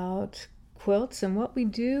about quilts and what we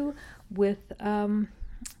do with,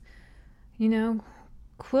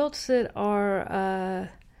 quilts that are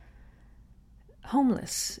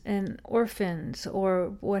homeless and orphans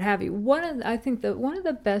or what have you. I think that one of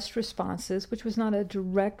the best responses, which was not a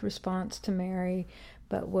direct response to Mary,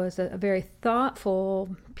 but was a very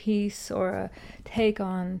thoughtful piece or a take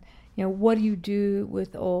on, what do you do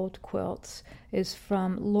with old quilts, is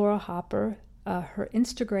from Laura Hopper. Her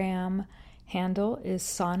Instagram handle is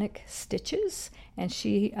Sonic Stitches, and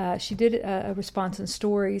she did a response in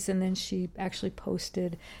stories, and then she actually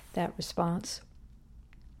posted that response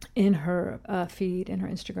in her feed, in her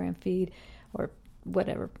Instagram feed, or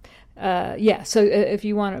whatever. So if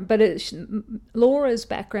you want to, but Laura's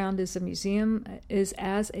background is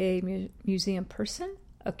as a museum person,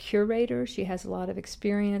 a curator. She has a lot of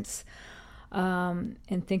experience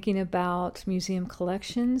in thinking about museum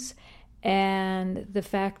collections, and the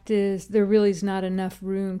fact is there really is not enough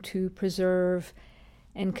room to preserve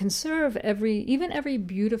and conserve every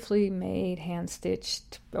beautifully made,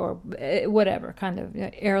 hand-stitched, or whatever kind of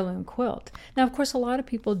heirloom quilt. Now, of course, a lot of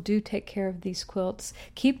people do take care of these quilts,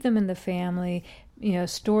 keep them in the family,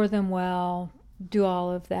 store them well, do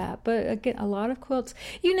all of that. But again, a lot of quilts,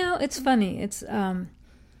 it's funny. It's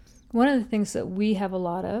one of the things that we have a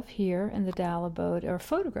lot of here in the Dal abode are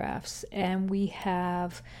photographs, and we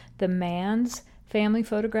have the man's family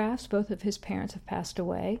photographs. Both of his parents have passed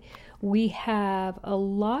away. We have a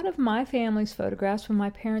lot of my family's photographs. When my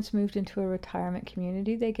parents moved into a retirement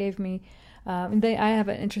community, they gave me. I have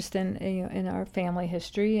an interest in our family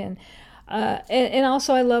history, and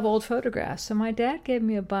also I love old photographs. So my dad gave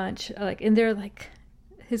me a bunch, and they're like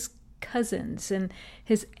his cousins and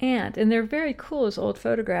his aunt, and they're very cool as old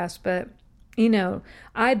photographs, but.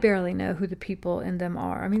 I barely know who the people in them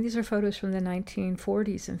are. I mean, these are photos from the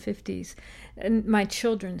 1940s and 50s, and my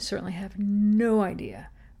children certainly have no idea,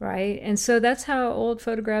 right? And so that's how old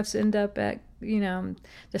photographs end up at, the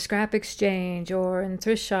scrap exchange or in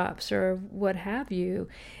thrift shops or what have you.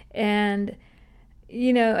 And,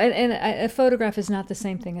 a photograph is not the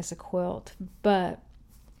same thing as a quilt, but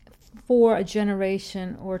for a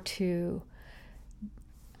generation or two,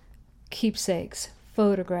 keepsakes,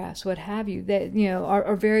 photographs, what have you, that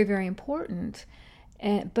are very, very important.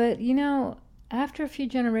 But after a few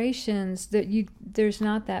generations, there's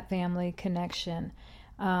not that family connection,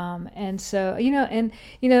 and so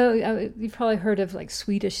you've probably heard of like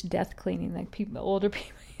Swedish death cleaning, like older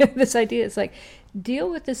people. This idea is like, deal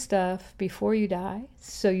with this stuff before you die,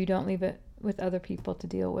 so you don't leave it with other people to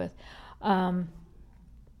deal with. But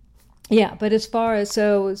as far as,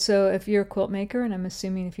 so if you're a quilt maker, and I'm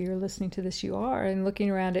assuming if you're listening to this you are, and looking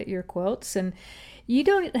around at your quilts, and you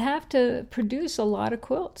don't have to produce a lot of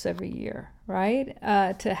quilts every year, right?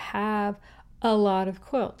 To have a lot of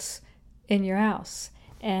quilts in your house.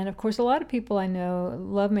 And of course, a lot of people I know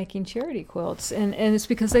love making charity quilts, and it's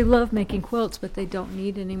because they love making quilts, but they don't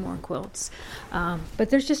need any more quilts. But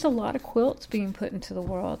there's just a lot of quilts being put into the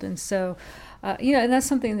world, and so and that's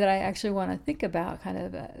something that I actually want to think about, kind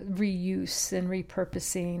of reuse and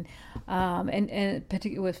repurposing, and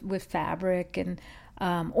particularly with fabric and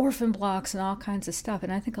orphan blocks and all kinds of stuff.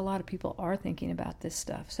 And I think a lot of people are thinking about this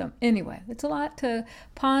stuff. So anyway, it's a lot to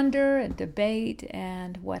ponder and debate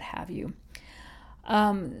and what have you.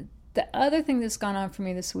 the other thing that's gone on for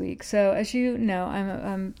me this week, so as you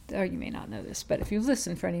know, or you may not know this, but if you've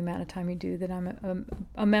listened for any amount of time, you do, that I'm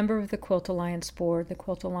a member of the Quilt Alliance board. The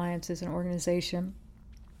Quilt Alliance is an organization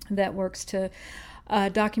that works to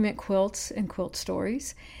document quilts and quilt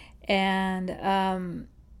stories. And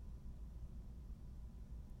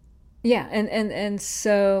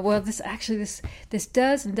so, well, this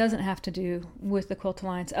does and doesn't have to do with the Quilt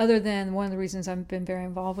Alliance, other than one of the reasons I've been very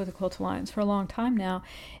involved with the Quilt Alliance for a long time now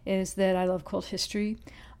is that I love quilt history,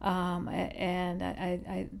 and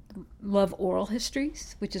I love oral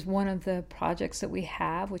histories, which is one of the projects that we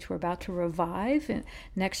have, which we're about to revive. And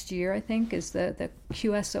next year, I think, is the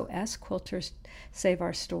QSOS, Quilters Save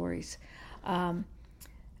Our Stories. So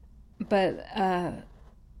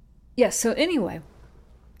anyway,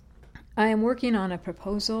 I am working on a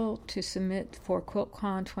proposal to submit for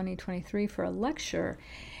QuiltCon 2023 for a lecture,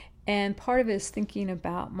 and part of it is thinking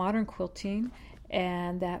about modern quilting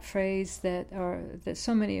and that phrase that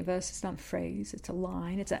so many of us, it's not a phrase, it's a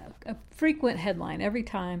line, it's a frequent headline. Every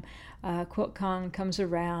time QuiltCon comes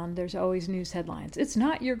around, there's always news headlines. It's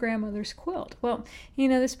not your grandmother's quilt. Well,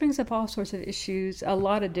 this brings up all sorts of issues, a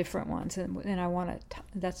lot of different ones, and I want to,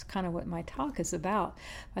 that's kind of what my talk is about.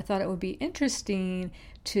 I thought it would be interesting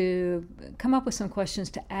to come up with some questions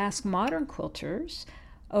to ask modern quilters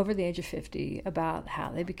over the age of 50 about how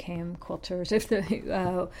they became quilters,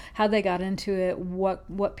 how they got into it,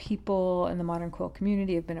 what people in the modern quilt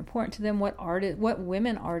community have been important to them, what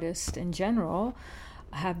women artists in general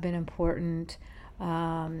have been important,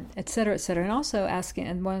 et cetera, et cetera. And also asking,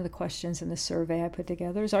 and one of the questions in the survey I put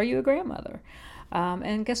together is, are you a grandmother?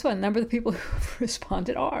 And guess what? A number of the people who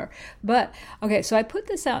responded are. But, okay, so I put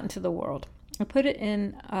this out into the world. I put it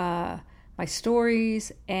in my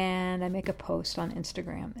stories, and I make a post on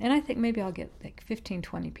Instagram. And I think maybe I'll get like 15,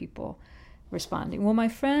 20 people responding. Well, my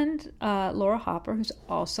friend Laura Hopper, who's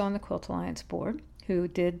also on the Quilt Alliance board, who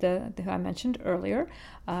I mentioned earlier,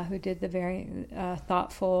 who did the very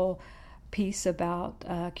thoughtful piece about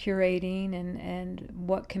curating and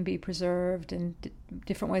what can be preserved and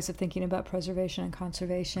different ways of thinking about preservation and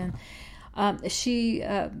conservation.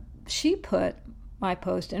 She put my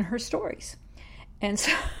post in her stories, and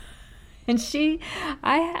so. And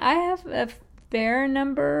I have a fair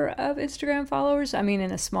number of Instagram followers. I mean,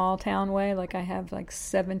 in a small town way, like I have like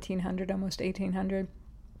 1,700, almost 1,800.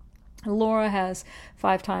 Laura has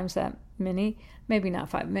 5 times that many. Maybe not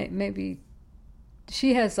 5. Maybe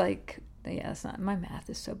she has like, yeah, it's not, my math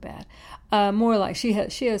is so bad. More like she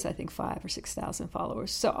has I think 5,000 or 6,000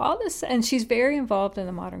 followers. So all this, and she's very involved in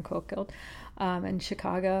the Modern Quilt Guild in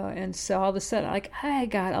Chicago. And so all of a sudden, like, I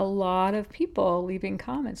got a lot of people leaving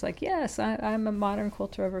comments like, yes, I'm a modern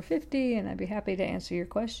quilter over 50, and I'd be happy to answer your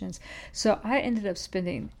questions. So I ended up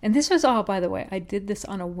spending, and this was all, by the way, I did this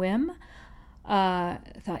on a whim. I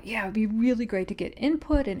thought, yeah, it would be really great to get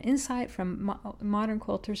input and insight from modern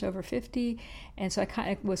quilters over 50. And so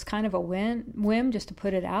it was kind of a whim just to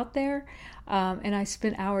put it out there. And I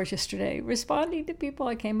spent hours yesterday responding to people.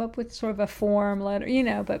 I came up with sort of a form letter,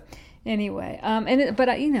 but anyway,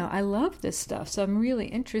 I love this stuff. So I'm really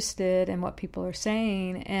interested in what people are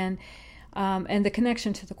saying. And the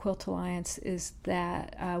connection to the Quilt Alliance is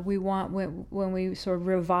that we want, when we sort of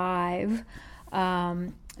revive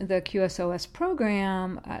the QSOS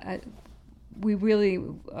program, we really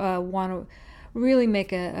want to really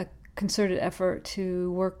make a concerted effort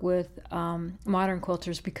to work with modern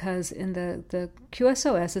quilters, because in the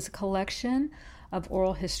QSOS is a collection of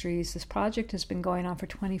oral histories. This project has been going on for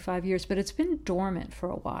 25 years, but it's been dormant for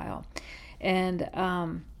a while. And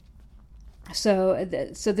so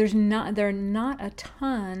there are not a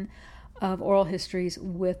ton of oral histories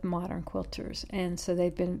with modern quilters, and so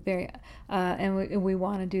they've been very and we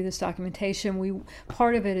want to do this documentation.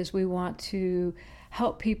 Part of it is we want to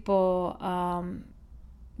help people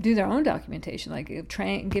do their own documentation, like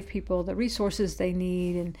give people the resources they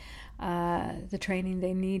need and the training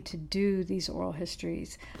they need to do these oral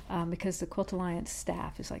histories, because the Quilt Alliance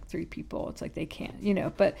staff is like 3 people. It's like they can't,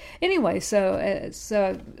 but anyway,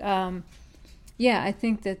 yeah, I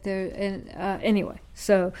think that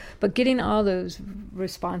but getting all those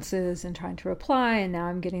responses and trying to reply, and now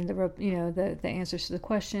I'm getting the answers to the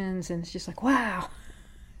questions, and it's just like, wow,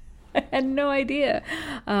 I had no idea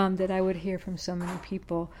that I would hear from so many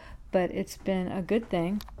people, but it's been a good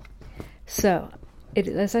thing. So,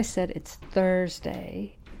 as I said, it's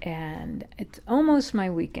Thursday, and it's almost my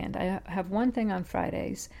weekend. I have one thing on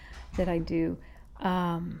Fridays that I do,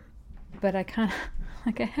 but I kind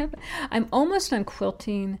of, I'm almost on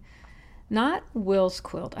quilting, not Will's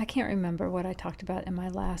quilt. I can't remember what I talked about in my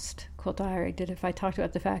last quilt diary. If I talked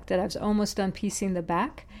about the fact that I was almost done piecing the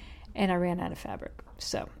back, and I ran out of fabric.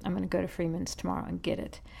 So I'm going to go to Freeman's tomorrow and get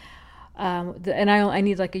it. And I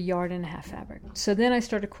need like 1.5 yards fabric. So then I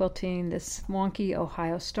started quilting this wonky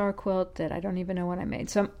Ohio Star quilt that I don't even know when I made.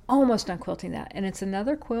 So I'm almost done quilting that. And it's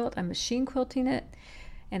another quilt. I'm machine quilting it,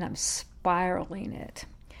 and I'm spiraling it.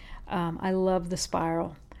 I love the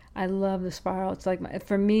spiral. It's like,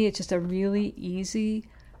 for me, it's just a really easy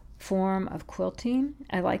form of quilting.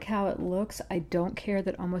 I like how it looks. I don't care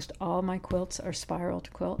that almost all my quilts are spiral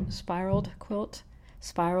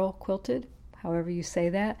quilted, however you say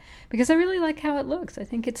that, because I really like how it looks. I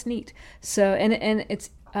think it's neat. So and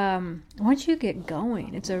it's once you get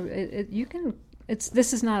going,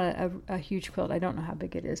 this is not a huge quilt. I don't know how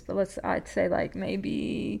big it is, but I'd say like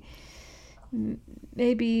maybe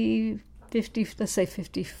 50, let's say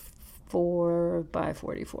 54 by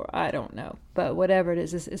 44. I don't know, but whatever it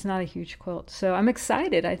is, it's not a huge quilt. So I'm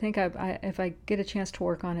excited. I think if I get a chance to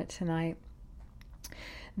work on it tonight,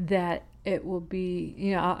 that it will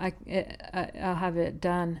be, I'll have it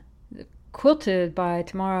done, quilted by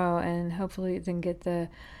tomorrow, and hopefully then get the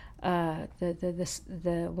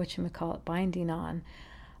whatchamacallit binding on.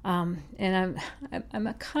 And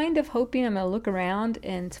I'm kind of hoping I'm going to look around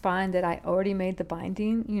and find that I already made the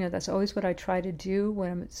binding. That's always what I try to do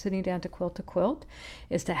when I'm sitting down to quilt,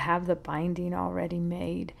 is to have the binding already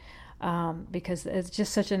made. Because it's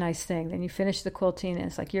just such a nice thing. Then you finish the quilting and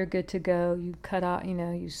it's like you're good to go. You cut out,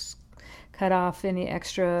 cut off any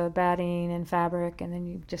extra batting and fabric, and then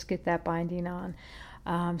you just get that binding on.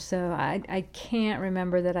 So I can't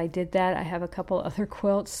remember that I did that. I have a couple other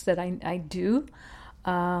quilts that I do.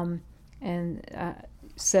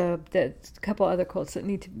 So there's a couple other quilts that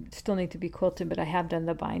still need to be quilted, but I have done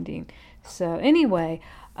the binding. So anyway,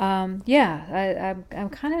 I'm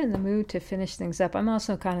kind of in the mood to finish things up. I'm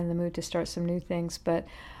also kind of in the mood to start some new things, but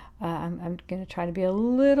I'm going to try to be a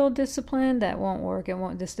little disciplined. That won't work.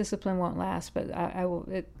 This discipline won't last, but I will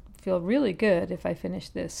feel really good if I finish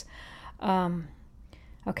this.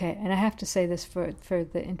 Okay, and I have to say this for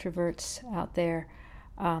the introverts out there,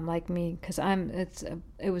 like me, because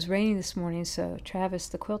it was raining this morning, so Travis,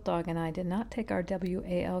 the quilt dog, and I did not take our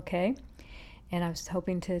WALK, and I was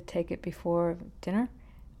hoping to take it before dinner,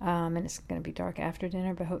 and it's going to be dark after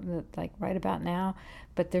dinner, but hoping that, like, right about now.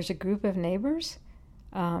 But there's a group of neighbors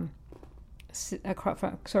across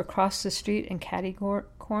the street in Caddy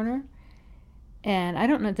Corner, and I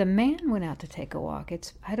don't know, the man went out to take a walk.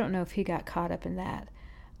 I don't know if he got caught up in that.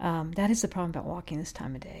 That is the problem about walking this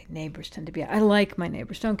time of day. Neighbors tend to be. I like my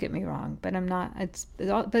neighbors. Don't get me wrong, but I'm not.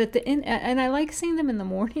 But at the end, and I like seeing them in the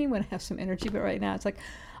morning when I have some energy. But right now, it's like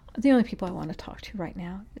the only people I want to talk to right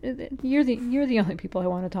now. You're the only people I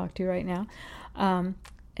want to talk to right now,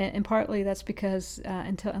 and partly that's because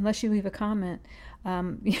unless you leave a comment,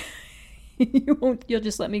 you'll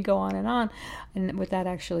just let me go on, and without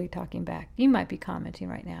actually talking back. You might be commenting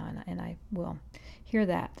right now, and I will hear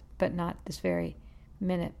that, but not this very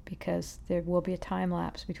minute, because there will be a time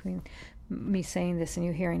lapse between me saying this and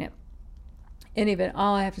you hearing it. Anyway,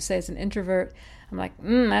 all I have to say is, an introvert, I'm like,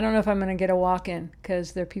 I don't know if I'm going to get a walk in,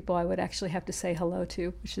 because there are people I would actually have to say hello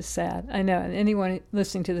to, which is sad. I know, and anyone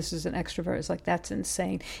listening to this is an extrovert is like, that's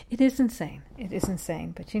insane. It is insane,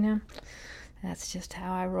 but that's just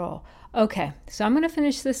how I roll. Okay, so I'm going to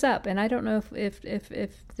finish this up, and I don't know if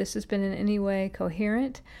this has been in any way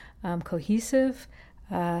coherent, cohesive,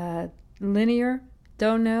 linear.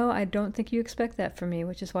 Don't know. I don't think you expect that from me,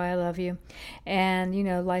 which is why I love you. And,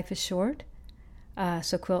 life is short,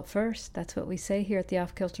 so quilt first. That's what we say here at the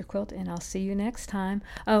Off Kilter Quilt, and I'll see you next time.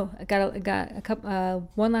 Oh, I got a couple.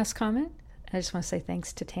 One last comment. I just want to say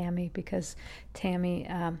thanks to Tammy, because Tammy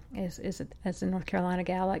is a North Carolina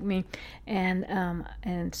gal like me, and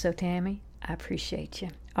so Tammy, I appreciate you.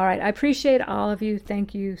 All right, I appreciate all of you.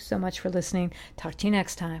 Thank you so much for listening. Talk to you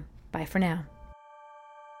next time. Bye for now.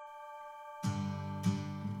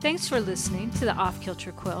 Thanks for listening to the Off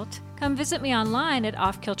Kilter Quilt. Come visit me online at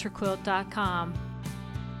offkilterquilt.com.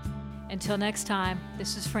 Until next time,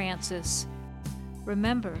 this is Frances.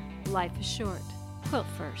 Remember, life is short. Quilt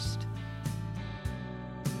first.